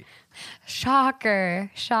 Really? Shocker.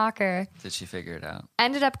 Did she figure it out?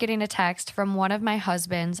 Ended up getting a text from one of my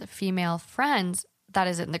husband's female friends that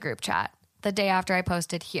is in the group chat the day after I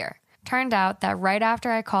posted here. Turned out that right after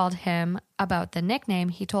I called him about the nickname,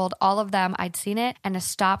 he told all of them I'd seen it and to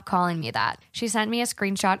stop calling me that. She sent me a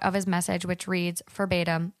screenshot of his message, which reads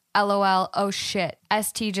verbatim, LOL, oh shit,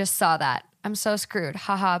 ST just saw that. I'm so screwed.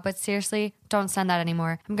 Haha, but seriously, don't send that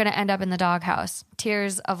anymore. I'm going to end up in the doghouse.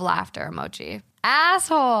 Tears of laughter emoji.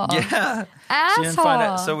 Asshole. Yeah. Asshole. She didn't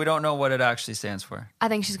find it, so we don't know what it actually stands for. I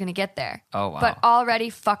think she's going to get there. Oh, wow. But already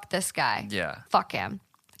fuck this guy. Yeah. Fuck him.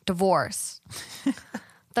 Divorce.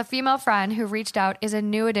 The female friend who reached out is a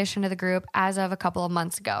new addition to the group as of a couple of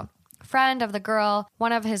months ago. Friend of the girl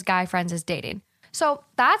one of his guy friends is dating. So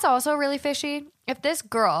that's also really fishy. If this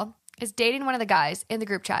girl is dating one of the guys in the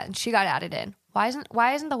group chat and she got added in, why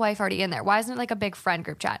isn't the wife already in there? Why isn't it like a big friend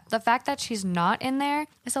group chat? The fact that she's not in there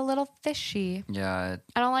is a little fishy. Yeah.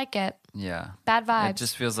 I don't like it. Yeah. Bad vibes. It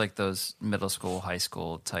just feels like those middle school, high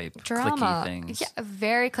school type Drama. clicky things. Yeah,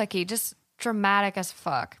 very clicky, just dramatic as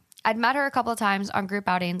fuck. I'd met her a couple of times on group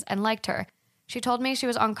outings and liked her. She told me she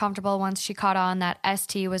was uncomfortable once she caught on that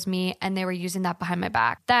ST was me and they were using that behind my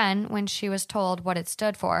back. Then, when she was told what it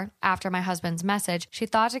stood for, after my husband's message, she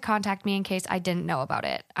thought to contact me in case I didn't know about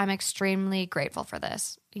it. I'm extremely grateful for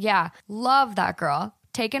this. Yeah, love that girl.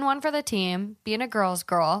 Taking one for the team, being a girl's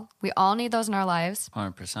girl. We all need those in our lives.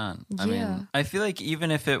 100%. I Yeah. mean, I feel like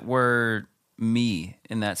even if it were me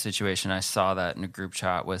in that situation, I saw that in a group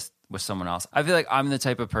chat with someone else, I feel like I'm the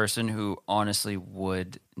type of person who honestly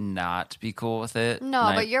would not be cool with it. No,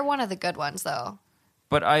 And but you're one of the good ones, though.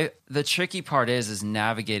 But the tricky part is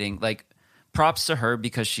navigating, like, props to her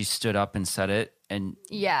because she stood up and said it and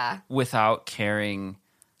Yeah. without caring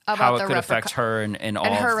About how the it could affect her and all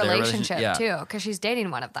And her of their relationship, yeah. too, because she's dating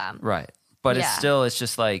one of them. Right. But Yeah. it's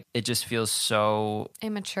just like, it just feels so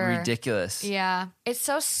Immature. ridiculous. Yeah. It's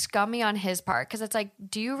so scummy on his part because it's like,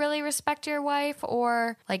 do you really respect your wife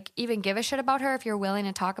or like even give a shit about her if you're willing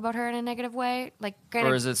to talk about her in a negative way? Like,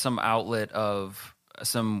 Or is it some outlet of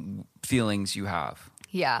some feelings you have?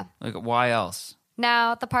 yeah. Like, why else?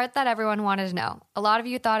 Now, the part that everyone wanted to know. A lot of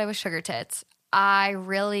you thought it was sugar tits. I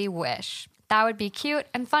really wish. That would be cute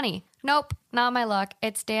and funny. Nope, not my luck.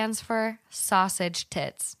 It stands for sausage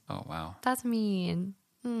tits. Oh, wow. That's mean.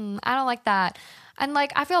 I don't like that. And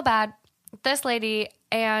like, I feel bad. This lady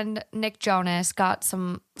and Nick Jonas got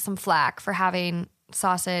some flack for having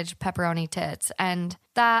sausage pepperoni tits, and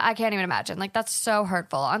that I can't even imagine. Like, that's so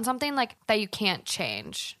hurtful on something like that you can't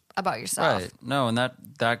change. about yourself. Right. No, and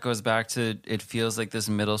that goes back to, it feels like this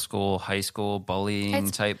middle school, high school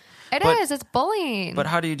bullying type. It is. It's bullying. But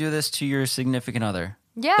how do you do this to your significant other?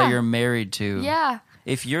 Yeah. That you're married to? Yeah.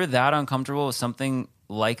 If you're that uncomfortable with something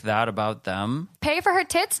like that about them, pay for her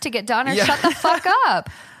tits to get done or shut the fuck up.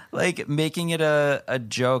 Like making it a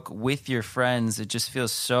joke with your friends, it just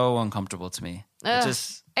feels so uncomfortable to me.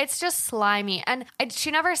 It's just slimy. And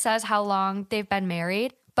she never says how long they've been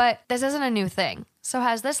married, but this isn't a new thing. So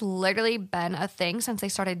has this literally been a thing since they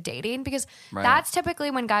started dating? Because that's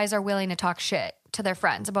typically when guys are willing to talk shit to their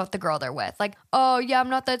friends about the girl they're with. Like, oh, yeah, I'm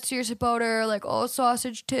not that serious about her. Like, oh,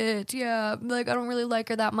 sausage tits. Yeah, like, I don't really like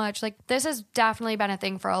her that much. Like, this has definitely been a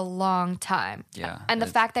thing for a long time. Yeah. And the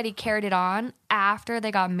fact that he carried it on after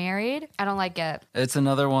they got married, I don't like it. It's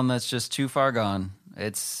another one that's just too far gone.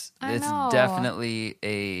 It's definitely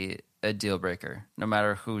a deal breaker, no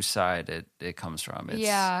matter whose side it comes from.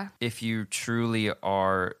 If you truly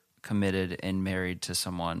are committed and married to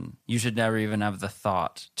someone, you should never even have the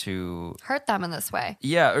thought to hurt them in this way.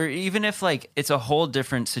 Yeah, or even if like it's a whole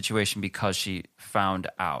different situation because she found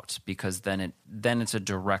out, because then it's a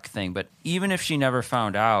direct thing. But even if she never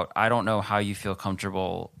found out, I don't know how you feel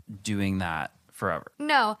comfortable doing that forever.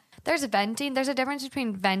 No, there's venting. There's a difference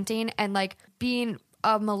between venting and like being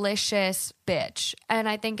a malicious bitch. And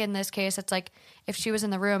I think in this case, it's like if she was in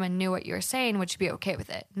the room and knew what you were saying, would she be okay with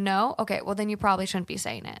it? No? Okay, well then you probably shouldn't be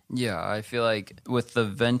saying it. Yeah, I feel like with the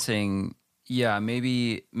venting, yeah,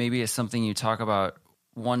 maybe it's something you talk about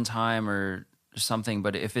one time or something,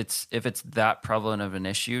 but if it's that prevalent of an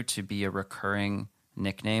issue to be a recurring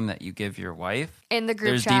nickname that you give your wife in the group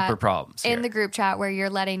there's chat, deeper problems in here. The group chat where you're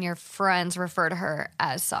letting your friends refer to her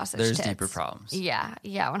as sausage there's tits. deeper problems. Yeah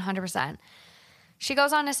 100%. She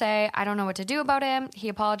goes on to say, I don't know what to do about him. He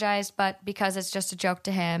apologized, but because it's just a joke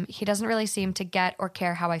to him, he doesn't really seem to get or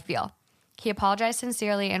care how I feel. He apologized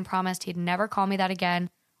sincerely and promised he'd never call me that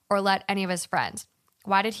again or let any of his friends.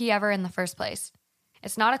 Why did he ever in the first place?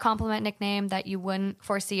 It's not a compliment nickname that you wouldn't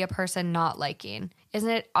foresee a person not liking.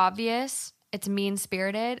 Isn't it obvious it's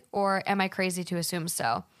mean-spirited, or am I crazy to assume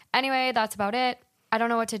so? Anyway, that's about it. I don't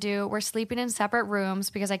know what to do. We're sleeping in separate rooms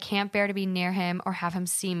because I can't bear to be near him or have him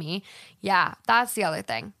see me. Yeah, that's the other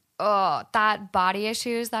thing. Oh, that body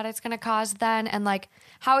issues that it's going to cause then. And like,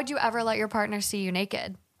 how would you ever let your partner see you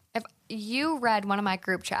naked? If you read one of my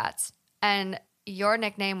group chats and your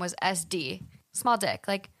nickname was SD, small dick,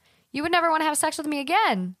 like you would never want to have sex with me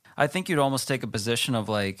again. I think you'd almost take a position of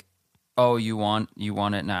like, oh, you want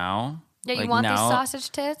it now? Yeah, like you want now, these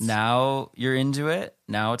sausage tits? Now you're into it.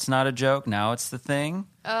 Now it's not a joke. Now it's the thing.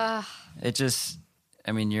 It just,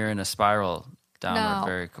 I mean, you're in a spiral downward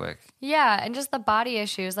very quick. Yeah, and just the body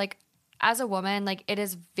issues. Like, as a woman, like, it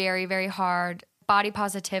is very, very hard. Body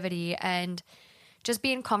positivity and just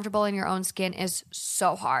being comfortable in your own skin is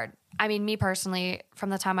so hard. I mean, me personally,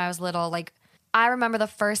 from the time I was little, like, I remember the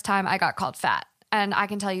first time I got called fat. And I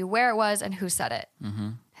can tell you where it was and who said it. Mm-hmm.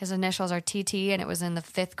 His initials are TT, and it was in the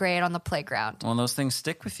 5th grade on the playground. Well, those things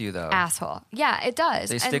stick with you, though. Asshole. Yeah, it does.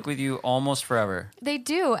 They stick with you almost forever. They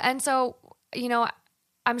do. And so, you know,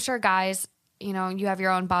 I'm sure guys, you know, you have your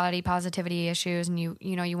own body positivity issues and you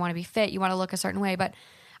want to be fit, you want to look a certain way. But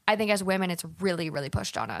I think as women, it's really, really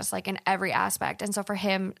pushed on us, like in every aspect. And so for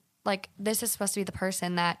him, like, this is supposed to be the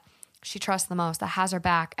person that she trusts the most, that has her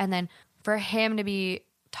back. And then for him to be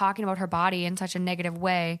talking about her body in such a negative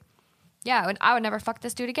way, yeah, I would never fuck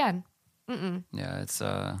this dude again. Mm-mm. Yeah,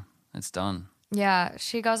 it's done. Yeah,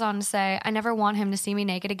 she goes on to say, I never want him to see me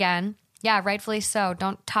naked again. Yeah, rightfully so.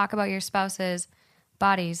 Don't talk about your spouse's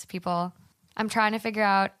bodies, people. I'm trying to figure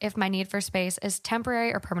out if my need for space is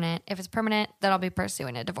temporary or permanent. If it's permanent, then I'll be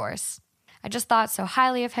pursuing a divorce. I just thought so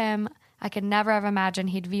highly of him. I could never have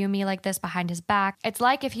imagined he'd view me like this behind his back. It's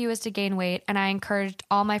like if he was to gain weight and I encouraged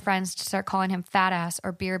all my friends to start calling him fat ass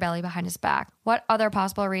or beer belly behind his back. What other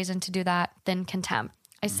possible reason to do that than contempt?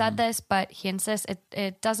 I said this, but he insists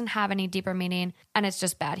it doesn't have any deeper meaning and it's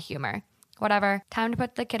just bad humor. Whatever. Time to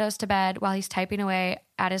put the kiddos to bed while he's typing away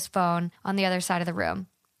at his phone on the other side of the room.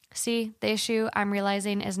 See, the issue I'm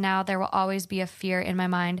realizing is now there will always be a fear in my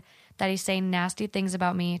mind that he's saying nasty things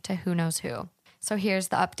about me to who knows who. So here's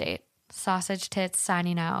the update. Sausage tits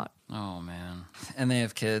signing out. Oh, man. And they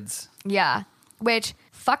have kids. Yeah. Which,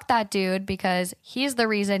 fuck that dude, because he's the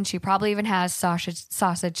reason she probably even has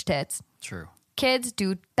sausage tits. True. Kids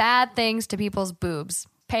do bad things to people's boobs.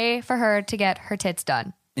 Pay for her to get her tits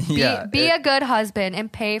done. Be a good husband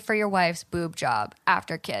and pay for your wife's boob job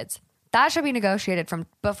after kids. That should be negotiated from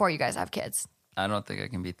before you guys have kids. I don't think I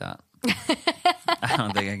can beat that. I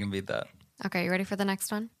don't think I can beat that. Okay, you ready for the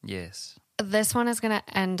next one? Yes. This one is going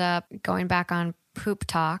to end up going back on poop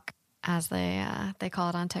talk. as they call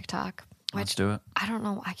it on TikTok. Let's do it. I don't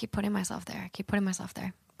know. I keep putting myself there.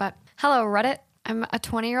 But hello, Reddit. I'm a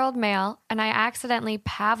 20-year-old male, and I accidentally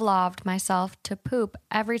Pavloved myself to poop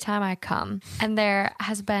every time I come. And there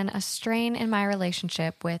has been a strain in my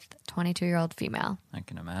relationship with 22-year-old female. I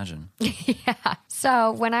can imagine. Yeah.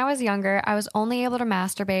 So when I was younger, I was only able to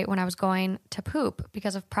masturbate when I was going to poop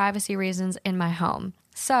because of privacy reasons in my home.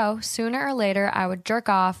 So sooner or later, I would jerk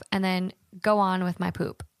off and then go on with my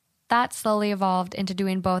poop. That slowly evolved into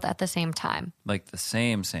doing both at the same time. Like the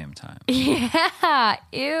same time. Yeah.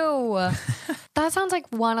 Ew. That sounds like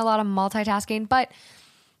a lot of multitasking, but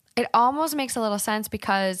it almost makes a little sense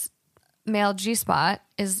because male G-spot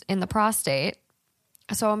is in the prostate.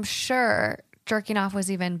 So I'm sure jerking off was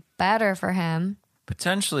even better for him.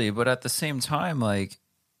 Potentially, but at the same time, like,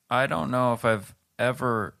 I don't know if I've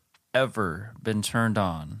ever been turned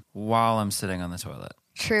on while I'm sitting on the toilet.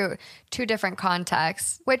 True. Two different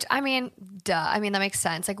contexts, which I mean, duh. I mean, that makes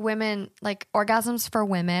sense. Like women, like orgasms for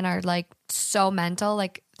women are like so mental,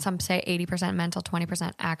 like some say 80% mental,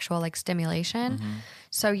 20% actual like stimulation. Mm-hmm.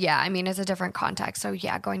 So yeah, I mean, it's a different context. So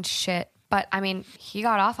yeah, going shit. But I mean, he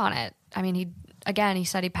got off on it. I mean, he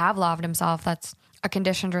said he Pavloved himself. That's a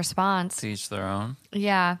conditioned response. To each their own.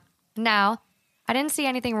 Yeah. Now, I didn't see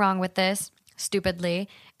anything wrong with this, stupidly,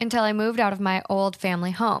 until I moved out of my old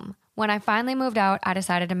family home. When I finally moved out, I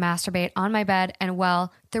decided to masturbate on my bed, and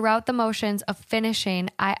well, throughout the motions of finishing,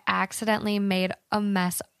 I accidentally made a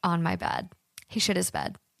mess on my bed. He shit his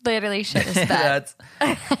bed. Literally shit his bed.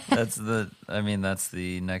 that's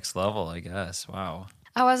the next level, I guess. Wow.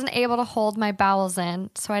 I wasn't able to hold my bowels in,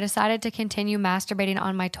 so I decided to continue masturbating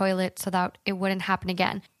on my toilet so that it wouldn't happen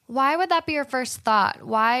again. Why would that be your first thought?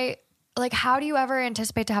 Why, like, how do you ever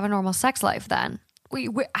anticipate to have a normal sex life then?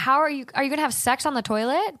 How are you going to have sex on the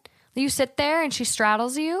toilet? You sit there and she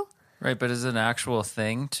straddles you? Right, but is it an actual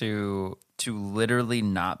thing to literally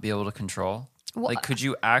not be able to control? Well, like, could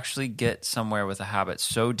you actually get somewhere with a habit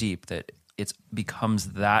so deep that it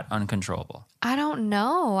becomes that uncontrollable? I don't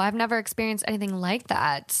know. I've never experienced anything like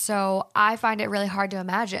that. So I find it really hard to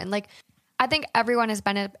imagine. Like, I think everyone has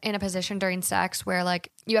been in a position during sex where,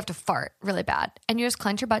 like, you have to fart really bad. And you just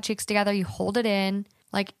clench your butt cheeks together. You hold it in.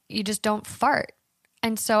 Like, you just don't fart.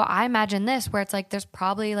 And so I imagine this where it's like there's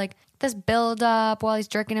probably like this buildup while he's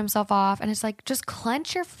jerking himself off. And it's like, just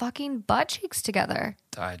clench your fucking butt cheeks together.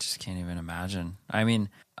 I just can't even imagine. I mean,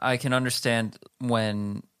 I can understand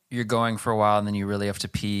when you're going for a while and then you really have to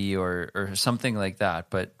pee or something like that,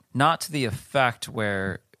 but not to the effect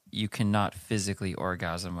where you cannot physically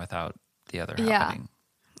orgasm without the other happening.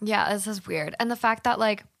 Yeah, this is weird. And the fact that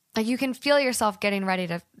like you can feel yourself getting ready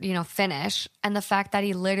to, finish. And the fact that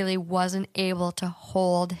he literally wasn't able to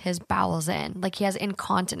hold his bowels in. Like he has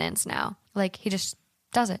incontinence now. Like he just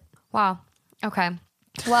does it. Wow. Okay.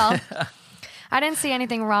 Well, I didn't see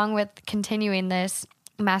anything wrong with continuing this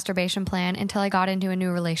masturbation plan until I got into a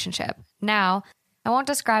new relationship. Now, I won't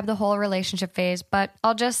describe the whole relationship phase, but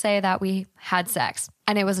I'll just say that we had sex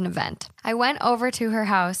and it was an event. I went over to her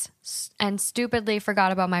house and stupidly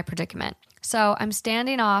forgot about my predicament. So I'm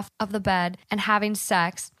standing off of the bed and having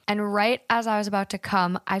sex, and right as I was about to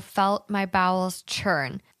come, I felt my bowels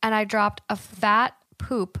churn, and I dropped a fat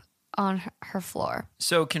poop on her floor.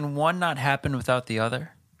 So can one not happen without the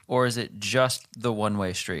other? Or is it just the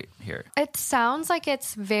one-way street here? It sounds like it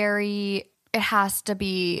has to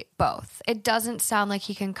be both. It doesn't sound like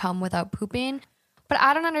he can come without pooping, but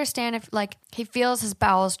I don't understand if like he feels his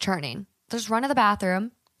bowels churning. Just run to the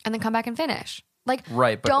bathroom and then come back and finish. Like,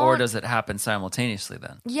 right, but or does it happen simultaneously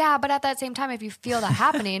then? Yeah, but at that same time, if you feel that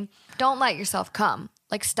happening, don't let yourself come.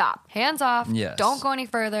 Like, stop. Hands off. Yes. Don't go any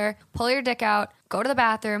further. Pull your dick out. Go to the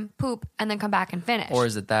bathroom. Poop. And then come back and finish. Or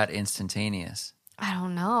is it that instantaneous? I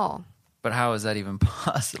don't know. But how is that even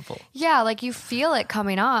possible? Yeah, like you feel it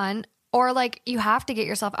coming on. Or like you have to get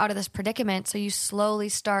yourself out of this predicament. So you slowly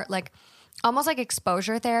start like almost like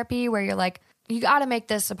exposure therapy where you're like, you got to make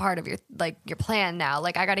this a part of your plan now.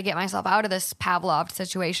 Like, I got to get myself out of this Pavlov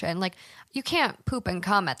situation. Like, you can't poop and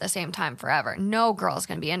cum at the same time forever. No girl's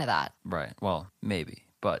going to be into that. Right. Well, maybe,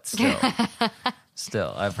 but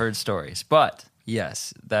still, I've heard stories. But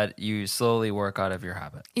yes, that you slowly work out of your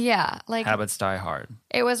habit. Yeah. Like, habits die hard.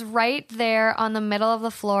 It was right there on the middle of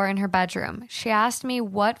the floor in her bedroom. She asked me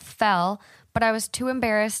what fell, but I was too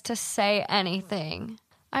embarrassed to say anything.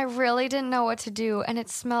 I really didn't know what to do, and it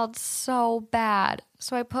smelled so bad.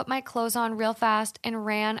 So I put my clothes on real fast and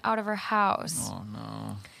ran out of her house. Oh,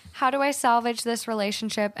 no. How do I salvage this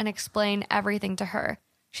relationship and explain everything to her?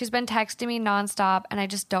 She's been texting me nonstop, and I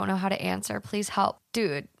just don't know how to answer. Please help.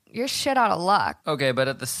 Dude, you're shit out of luck. Okay, but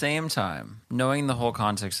at the same time, knowing the whole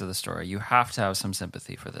context of the story, you have to have some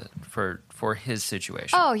sympathy for his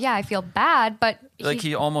situation. Oh yeah, I feel bad, but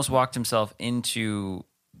He almost walked himself into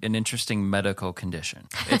an interesting medical condition.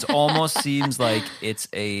 It almost seems like it's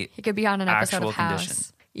a he could be on an episode actual of House.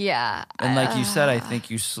 condition. Yeah. And like you said, I think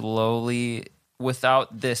you slowly,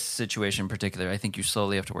 without this situation in particular, I think you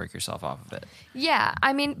slowly have to work yourself off of it. Yeah,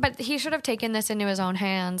 I mean, but he should have taken this into his own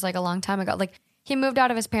hands like a long time ago. Like he moved out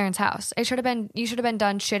of his parents' house. You should have been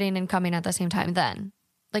done shitting and coming at the same time then.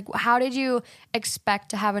 Like how did you expect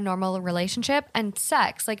to have a normal relationship and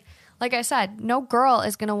sex? Like I said, no girl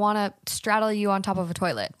is going to want to straddle you on top of a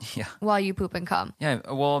toilet while you poop and cum. Yeah,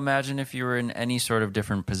 well, imagine if you were in any sort of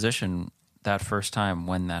different position that first time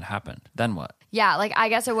when that happened. Then what? Yeah, like I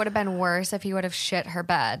guess it would have been worse if he would have shit her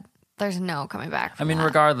bed. There's no coming back from that.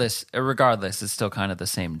 regardless, it's still kind of the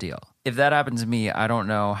same deal. If that happened to me, I don't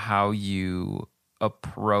know how you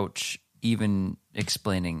approach even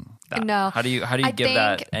explaining that. No. How do you give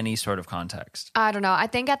that any sort of context? I don't know. I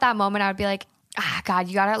think at that moment I would be like, God,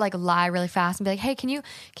 you gotta like lie really fast and be like, hey, can you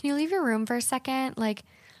leave your room for a second? Like,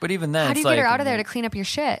 But even then, how do you get her out of there to clean up your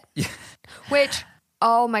shit? Which,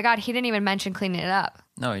 oh my God, he didn't even mention cleaning it up.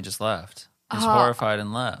 No, he just left. He's horrified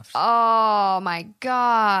and left. Oh my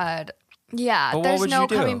God. Yeah, But there's what would no you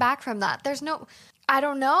do? coming back from that. There's no, I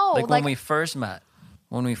don't know. Like when we first met,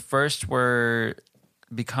 when we first were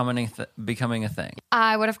becoming a thing.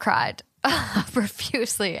 I would have cried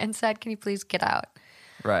profusely and said, can you please get out?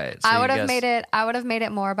 Right. So I would have made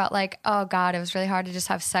it more about like, oh God, it was really hard to just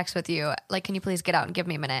have sex with you. Like, can you please get out and give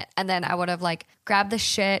me a minute? And then I would have like grabbed the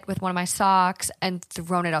shit with one of my socks and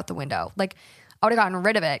thrown it out the window. Like I would have gotten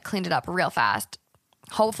rid of it, cleaned it up real fast.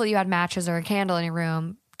 Hopefully you had matches or a candle in your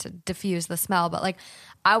room to diffuse the smell. But like,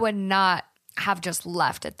 I would not have just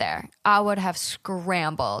left it there. I would have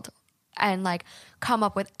scrambled and like come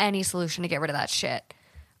up with any solution to get rid of that shit.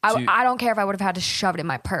 I don't care if I would have had to shove it in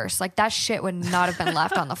my purse. Like that shit would not have been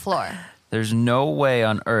left on the floor. There's no way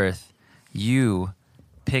on earth you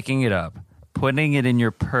picking it up, putting it in your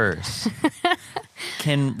purse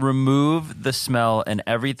can remove the smell and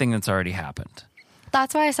everything that's already happened.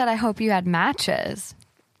 That's why I said I hope you had matches.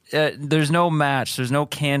 There's no match. There's no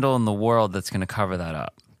candle in the world that's going to cover that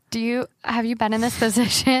up. Have you been in this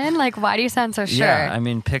position? Like, why do you sound so sure? Yeah, I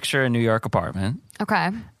mean, picture a New York apartment. Okay.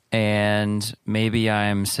 And maybe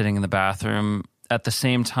I'm sitting in the bathroom at the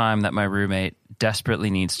same time that my roommate desperately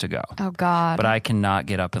needs to go. Oh, God. But I cannot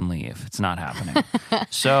get up and leave. It's not happening.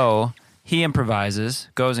 So he improvises,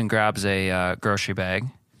 goes and grabs a grocery bag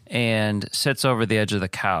and sits over the edge of the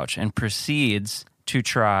couch and proceeds to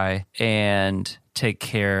try and take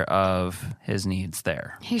care of his needs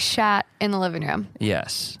there. He shat in the living room.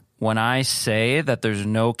 Yes. When I say that there's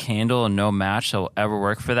no candle and no match that will ever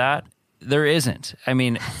work for that, there isn't. I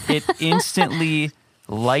mean, it instantly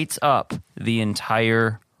lights up the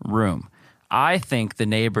entire room. I think the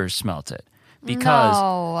neighbors smelt it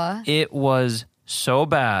because it was so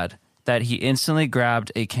bad that he instantly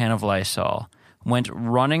grabbed a can of Lysol, went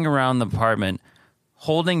running around the apartment,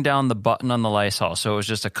 holding down the button on the Lysol. So it was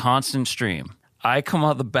just a constant stream. I come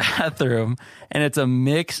out the bathroom and it's a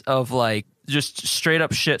mix of like just straight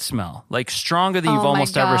up shit smell, like stronger than you've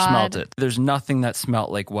almost ever smelt it. There's nothing that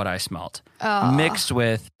smelt like what I smelt, mixed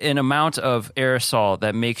with an amount of aerosol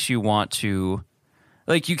that makes you want to,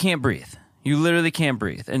 like, you can't breathe. You literally can't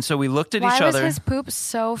breathe. And so we looked at each other. Why was his poop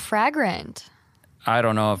so fragrant? I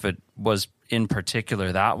don't know if it was in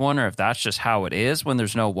particular that one or if that's just how it is when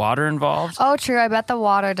there's no water involved. Oh, true. I bet the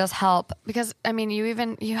water does help because, I mean,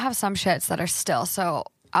 you have some shits that are still so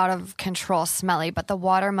out of control smelly, but the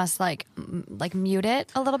water must like mute it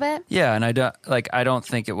a little bit. Yeah, and I don't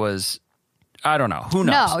think it was, I don't know. Who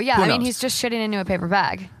knows? No, yeah. Who I mean, knows? he's just shitting into a paper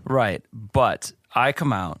bag. Right. But I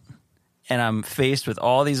come out and I'm faced with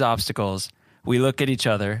all these obstacles. We look at each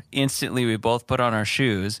other. Instantly, we both put on our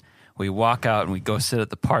shoes. We walk out and we go sit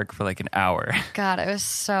at the park for like an hour. God, it was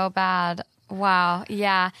so bad. Wow.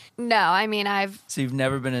 Yeah. No, I mean, So you've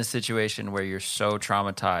never been in a situation where you're so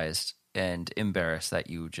traumatized and embarrassed that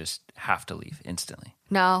you just have to leave instantly?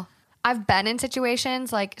 No. I've been in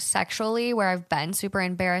situations like sexually where I've been super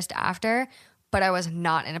embarrassed after, but I was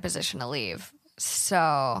not in a position to leave.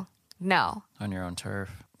 So, no. On your own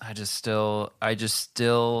turf. I just still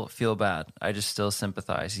feel bad. I just still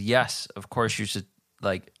sympathize. Yes, of course you should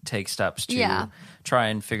like take steps to try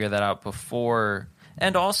and figure that out before,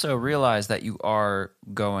 and also realize that you are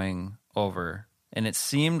going over. And it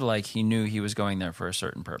seemed like he knew he was going there for a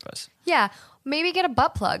certain purpose. Yeah. Maybe get a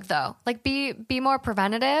butt plug though. Like be more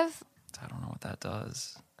preventative. I don't know what that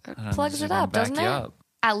does. It plugs it up, doesn't it?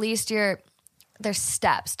 At least you're there's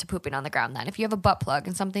steps to pooping on the ground then. If you have a butt plug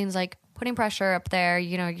and something's like putting pressure up there,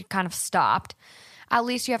 you know, you're kind of stopped. At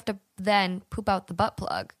least you have to then poop out the butt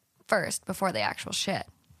plug first before the actual shit.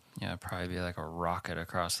 Yeah, it'd probably be like a rocket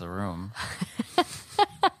across the room.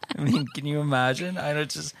 I mean, can you imagine? I don't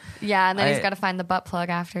just... Yeah, and then he's got to find the butt plug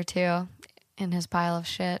after too in his pile of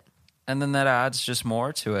shit. And then that adds just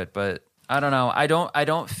more to it. But I don't know. I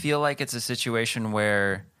don't feel like it's a situation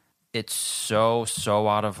where it's so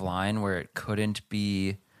out of line where it couldn't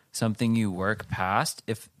be something you work past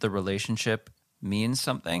if the relationship means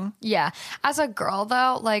something. Yeah. As a girl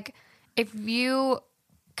though, like if you...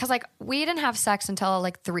 Because, like, we didn't have sex until,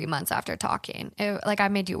 like, 3 months after talking. Like, I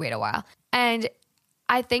made you wait a while. And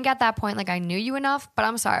I think at that point, like, I knew you enough. But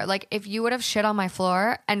I'm sorry. Like, if you would have shit on my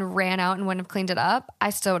floor and ran out and wouldn't have cleaned it up,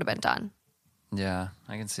 I still would have been done. Yeah,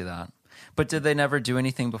 I can see that. But did they never do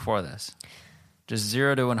anything before this? Just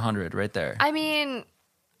 0 to 100 right there. I mean,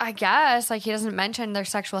 I guess. Like, he doesn't mention their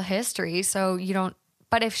sexual history. So you don't...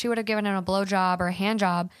 But if she would have given him a blowjob or a hand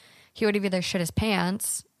job, he would have either shit his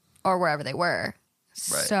pants or wherever they were.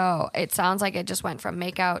 Right. So it sounds like it just went from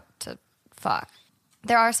make out to fuck.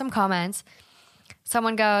 There are some comments.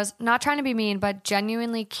 Someone goes, not trying to be mean, but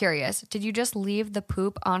genuinely curious. Did you just leave the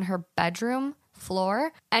poop on her bedroom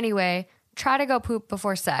floor? Anyway, try to go poop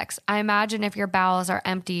before sex. I imagine if your bowels are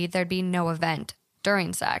empty, there'd be no event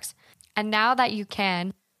during sex. And now that you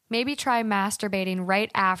can, maybe try masturbating right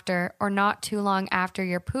after or not too long after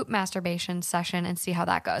your poop masturbation session and see how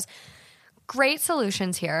that goes. Great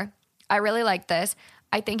solutions here. I really like this.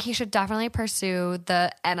 I think he should definitely pursue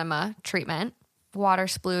the enema treatment. Water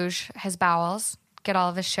splooge his bowels, get all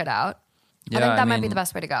of his shit out. Yeah, I think that might be the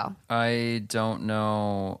best way to go. I don't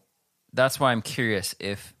know. That's why I'm curious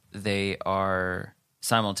if they are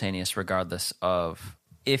simultaneous regardless of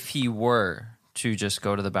if he were to just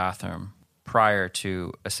go to the bathroom prior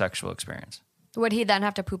to a sexual experience. Would he then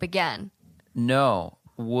have to poop again? No.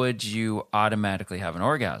 Would you automatically have an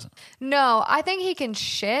orgasm? No, I think he can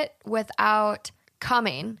shit without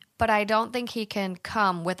coming, but I don't think he can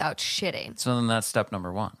come without shitting. So then that's step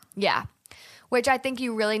number 1. Yeah, which I think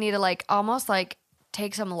you really need to like almost like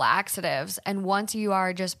take some laxatives, and once you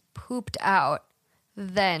are just pooped out,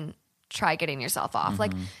 then try getting yourself off.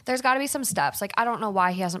 Like there's got to be some steps. Like I don't know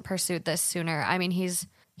why he hasn't pursued this sooner. I mean, he's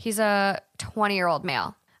a 20-year-old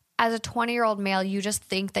male. As a 20-year-old male, you just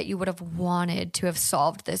think that you would have wanted to have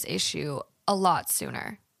solved this issue a lot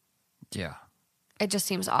sooner. Yeah. It just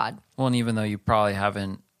seems odd. Well, and even though you probably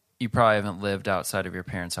haven't lived outside of your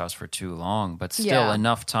parents' house for too long, but still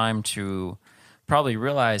enough time to probably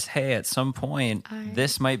realize, hey, at some point,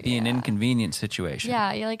 this might be an inconvenient situation.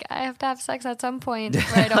 Yeah, you're like, I have to have sex at some point,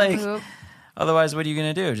 right? Like, poop. Otherwise, what are you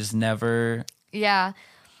going to do? Just never... Yeah.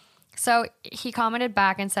 So he commented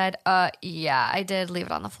back and said, yeah, I did leave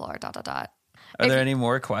it on the floor, ... Are there any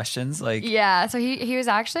more questions? Like, yeah, so he was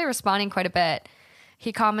actually responding quite a bit.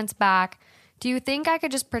 He comments back, do you think I could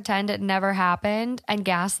just pretend it never happened and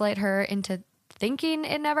gaslight her into thinking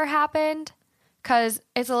it never happened? Because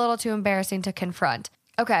it's a little too embarrassing to confront.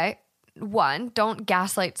 Okay, 1, don't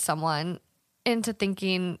gaslight someone into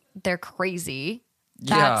thinking they're crazy.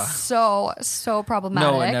 That's so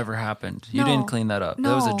problematic. No, it never happened. You didn't clean that up.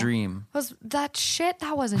 That was a dream. Was that shit?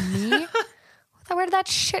 That wasn't me. Where did that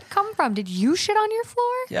shit come from? Did you shit on your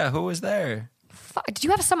floor? Yeah, who was there? Did you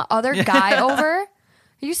have some other guy over? Are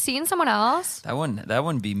you seeing someone else? That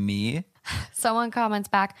wouldn't be me. Someone comments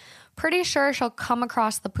back, pretty sure she'll come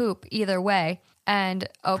across the poop either way. And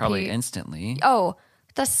OP... Probably instantly. Oh,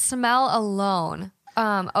 the smell alone.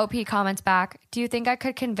 OP comments back, do you think I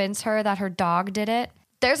could convince her that her dog did it?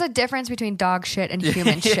 There's a difference between dog shit and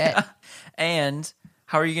human shit. And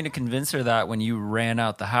how are you going to convince her that when you ran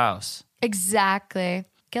out the house? Exactly.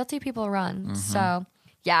 Guilty people run. Mm-hmm. So,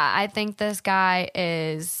 yeah, I think this guy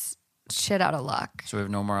is shit out of luck. So we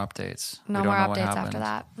have no more updates. No more updates after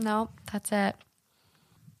that. Nope, that's it.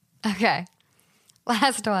 Okay.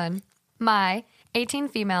 Last one. My 18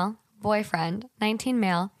 female boyfriend, 19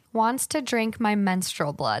 male, wants to drink my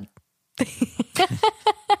menstrual blood.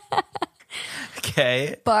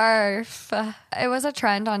 Okay. Barf. It was a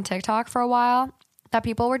trend on TikTok for a while that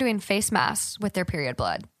people were doing face masks with their period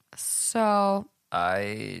blood. So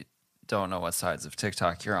I don't know what sides of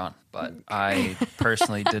TikTok you're on, but I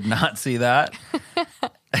personally did not see that.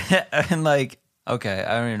 And like, okay,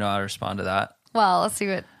 I don't even know how to respond to that. Well, let's see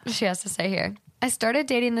what she has to say here. I started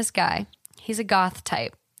dating this guy. He's a goth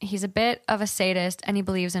type. He's a bit of a sadist and he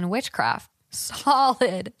believes in witchcraft.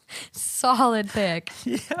 Solid pick.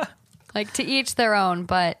 Yeah. Like to each their own,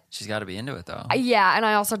 but... She's got to be into it though. Yeah, and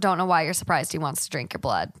I also don't know why you're surprised he wants to drink your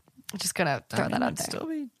blood. I'm just going to throw that out there. I'd still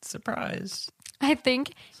be surprised. I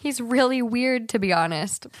think he's really weird, to be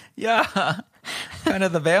honest. Yeah. Kind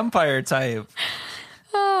of the vampire type.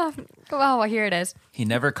 Oh, well, here it is. He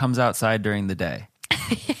never comes outside during the day.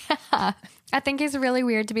 I think he's really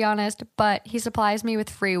weird, to be honest, but he supplies me with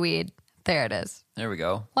free weed. There it is. There we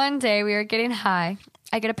go. One day we were getting high.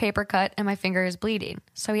 I get a paper cut and my finger is bleeding.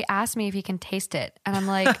 So he asked me if he can taste it. And I'm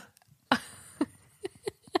like,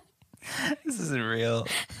 This isn't real.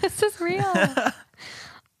 this is real.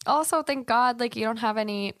 Also, thank God, like, you don't have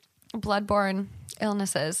any bloodborne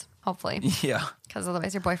illnesses, hopefully. Yeah. Because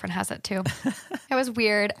otherwise your boyfriend has it too. It was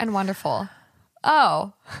weird and wonderful.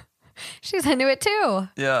 Oh, she's into it too.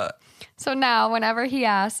 Yeah. So now whenever he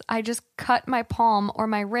asks, I just cut my palm or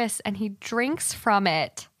my wrist and he drinks from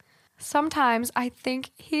it. Sometimes I think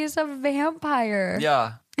he's a vampire.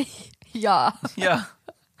 Yeah. Yeah. Yeah.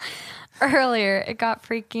 Earlier, it got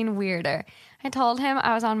freaking weirder. I told him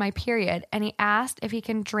I was on my period and he asked if he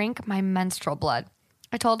can drink my menstrual blood.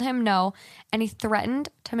 I told him no, and he threatened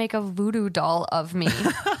to make a voodoo doll of me.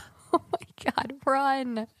 Oh my God,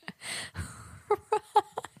 run.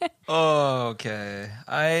 Okay.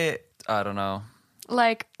 I don't know.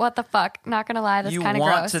 Like, what the fuck? Not gonna lie, that's You kind of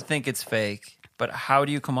want gross. to think it's fake, but how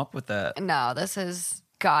do you come up with that? No, this has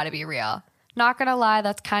gotta be real. Not gonna lie,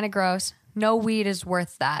 that's kind of gross. No weed is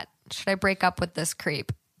worth that. Should I break up with this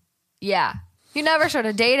creep? Yeah. You never should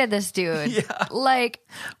have dated this dude. Yeah. Like,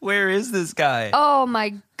 Where is this guy? oh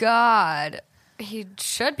my God. He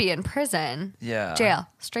should be in prison. Yeah. Jail.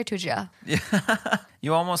 Straight to jail.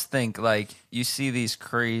 You almost think like you see these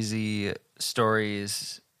crazy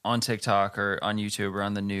stories on TikTok or on YouTube or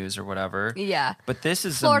on the news or whatever. Yeah. But this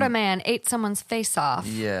is Florida man ate someone's face off.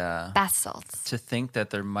 Yeah. Bath salts. To think that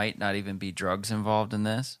there might not even be drugs involved in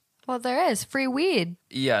this. Well, there is. Free weed.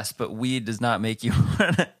 Yes, but weed does not make you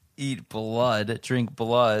want to eat blood, drink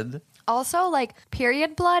blood. Also, like,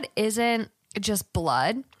 period blood isn't just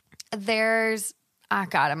blood. There's, oh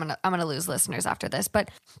God, I'm gonna lose listeners after this, but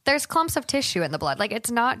there's clumps of tissue in the blood. Like,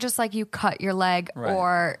 it's not just like you cut your leg Right.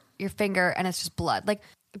 or your finger and it's just blood. Like,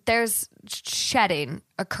 there's shedding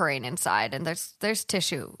occurring inside and there's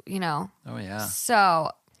tissue, you know? Oh, yeah.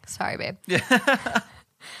 So, sorry, babe.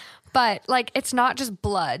 But, like, it's not just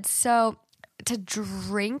blood. So, to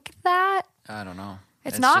drink that, I don't know.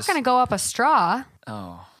 it's not going to go up a straw.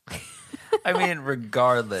 Oh. I mean,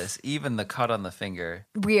 regardless, even the cut on the finger,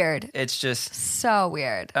 Weird. it's just, So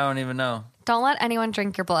weird. I don't even know. Don't let anyone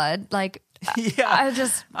drink your blood. Like, Yeah. I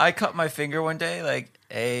I cut my finger one day, like,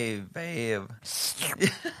 hey, babe.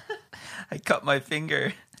 I cut my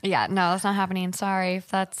finger. yeah, no, that's not happening. Sorry if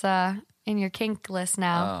that's in your kink list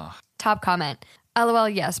now. Oh. Top comment. LOL,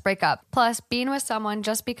 yes, break up. Plus, being with someone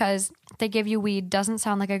just because they give you weed doesn't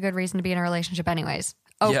sound like a good reason to be in a relationship anyways.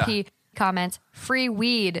 OP Yeah. comments, free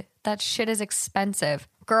weed. That shit is expensive.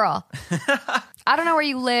 Girl, I don't know where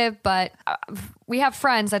you live, but we have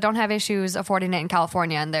friends that don't have issues affording it in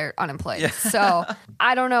California and they're unemployed. So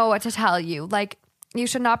I don't know what to tell you. Like, you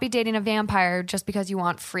should not be dating a vampire just because you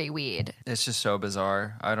want free weed. It's just so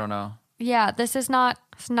bizarre. I don't know. Yeah, this is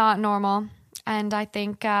it's not normal. And I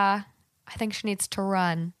think she needs to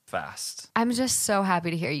run. Fast. I'm just so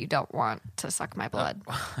happy to hear you don't want to suck my blood.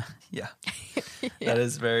 Yeah. That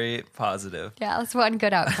is very positive. Yeah, that's one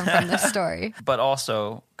good outcome from this story. But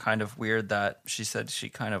also kind of weird that she said she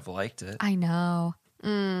kind of liked it, I know.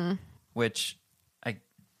 which I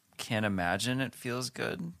can't imagine it feels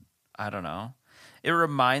good. I don't know. It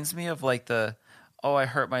reminds me of like I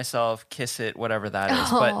hurt myself, kiss it, whatever that is.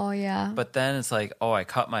 Oh, yeah. But then it's like, oh, I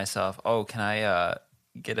cut myself. Oh, can I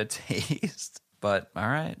get a taste? But all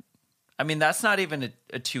right. I mean, that's not even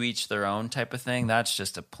a to each their own type of thing. That's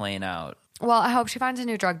just a plain out. Well, I hope she finds a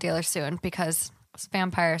new drug dealer soon because this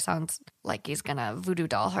vampire sounds like he's going to voodoo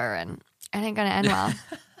doll her and it ain't going to end well.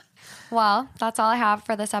 Well, that's all I have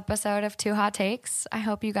for this episode of Two Hot Takes. I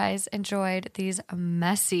hope you guys enjoyed these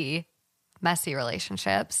messy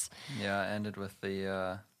relationships. Yeah, ended with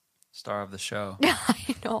the star of the show.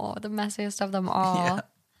 I know, the messiest of them all. Yeah.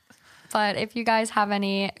 But if you guys have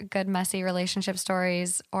any good messy relationship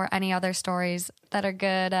stories or any other stories that are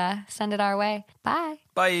good, send it our way. Bye.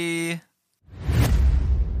 Bye.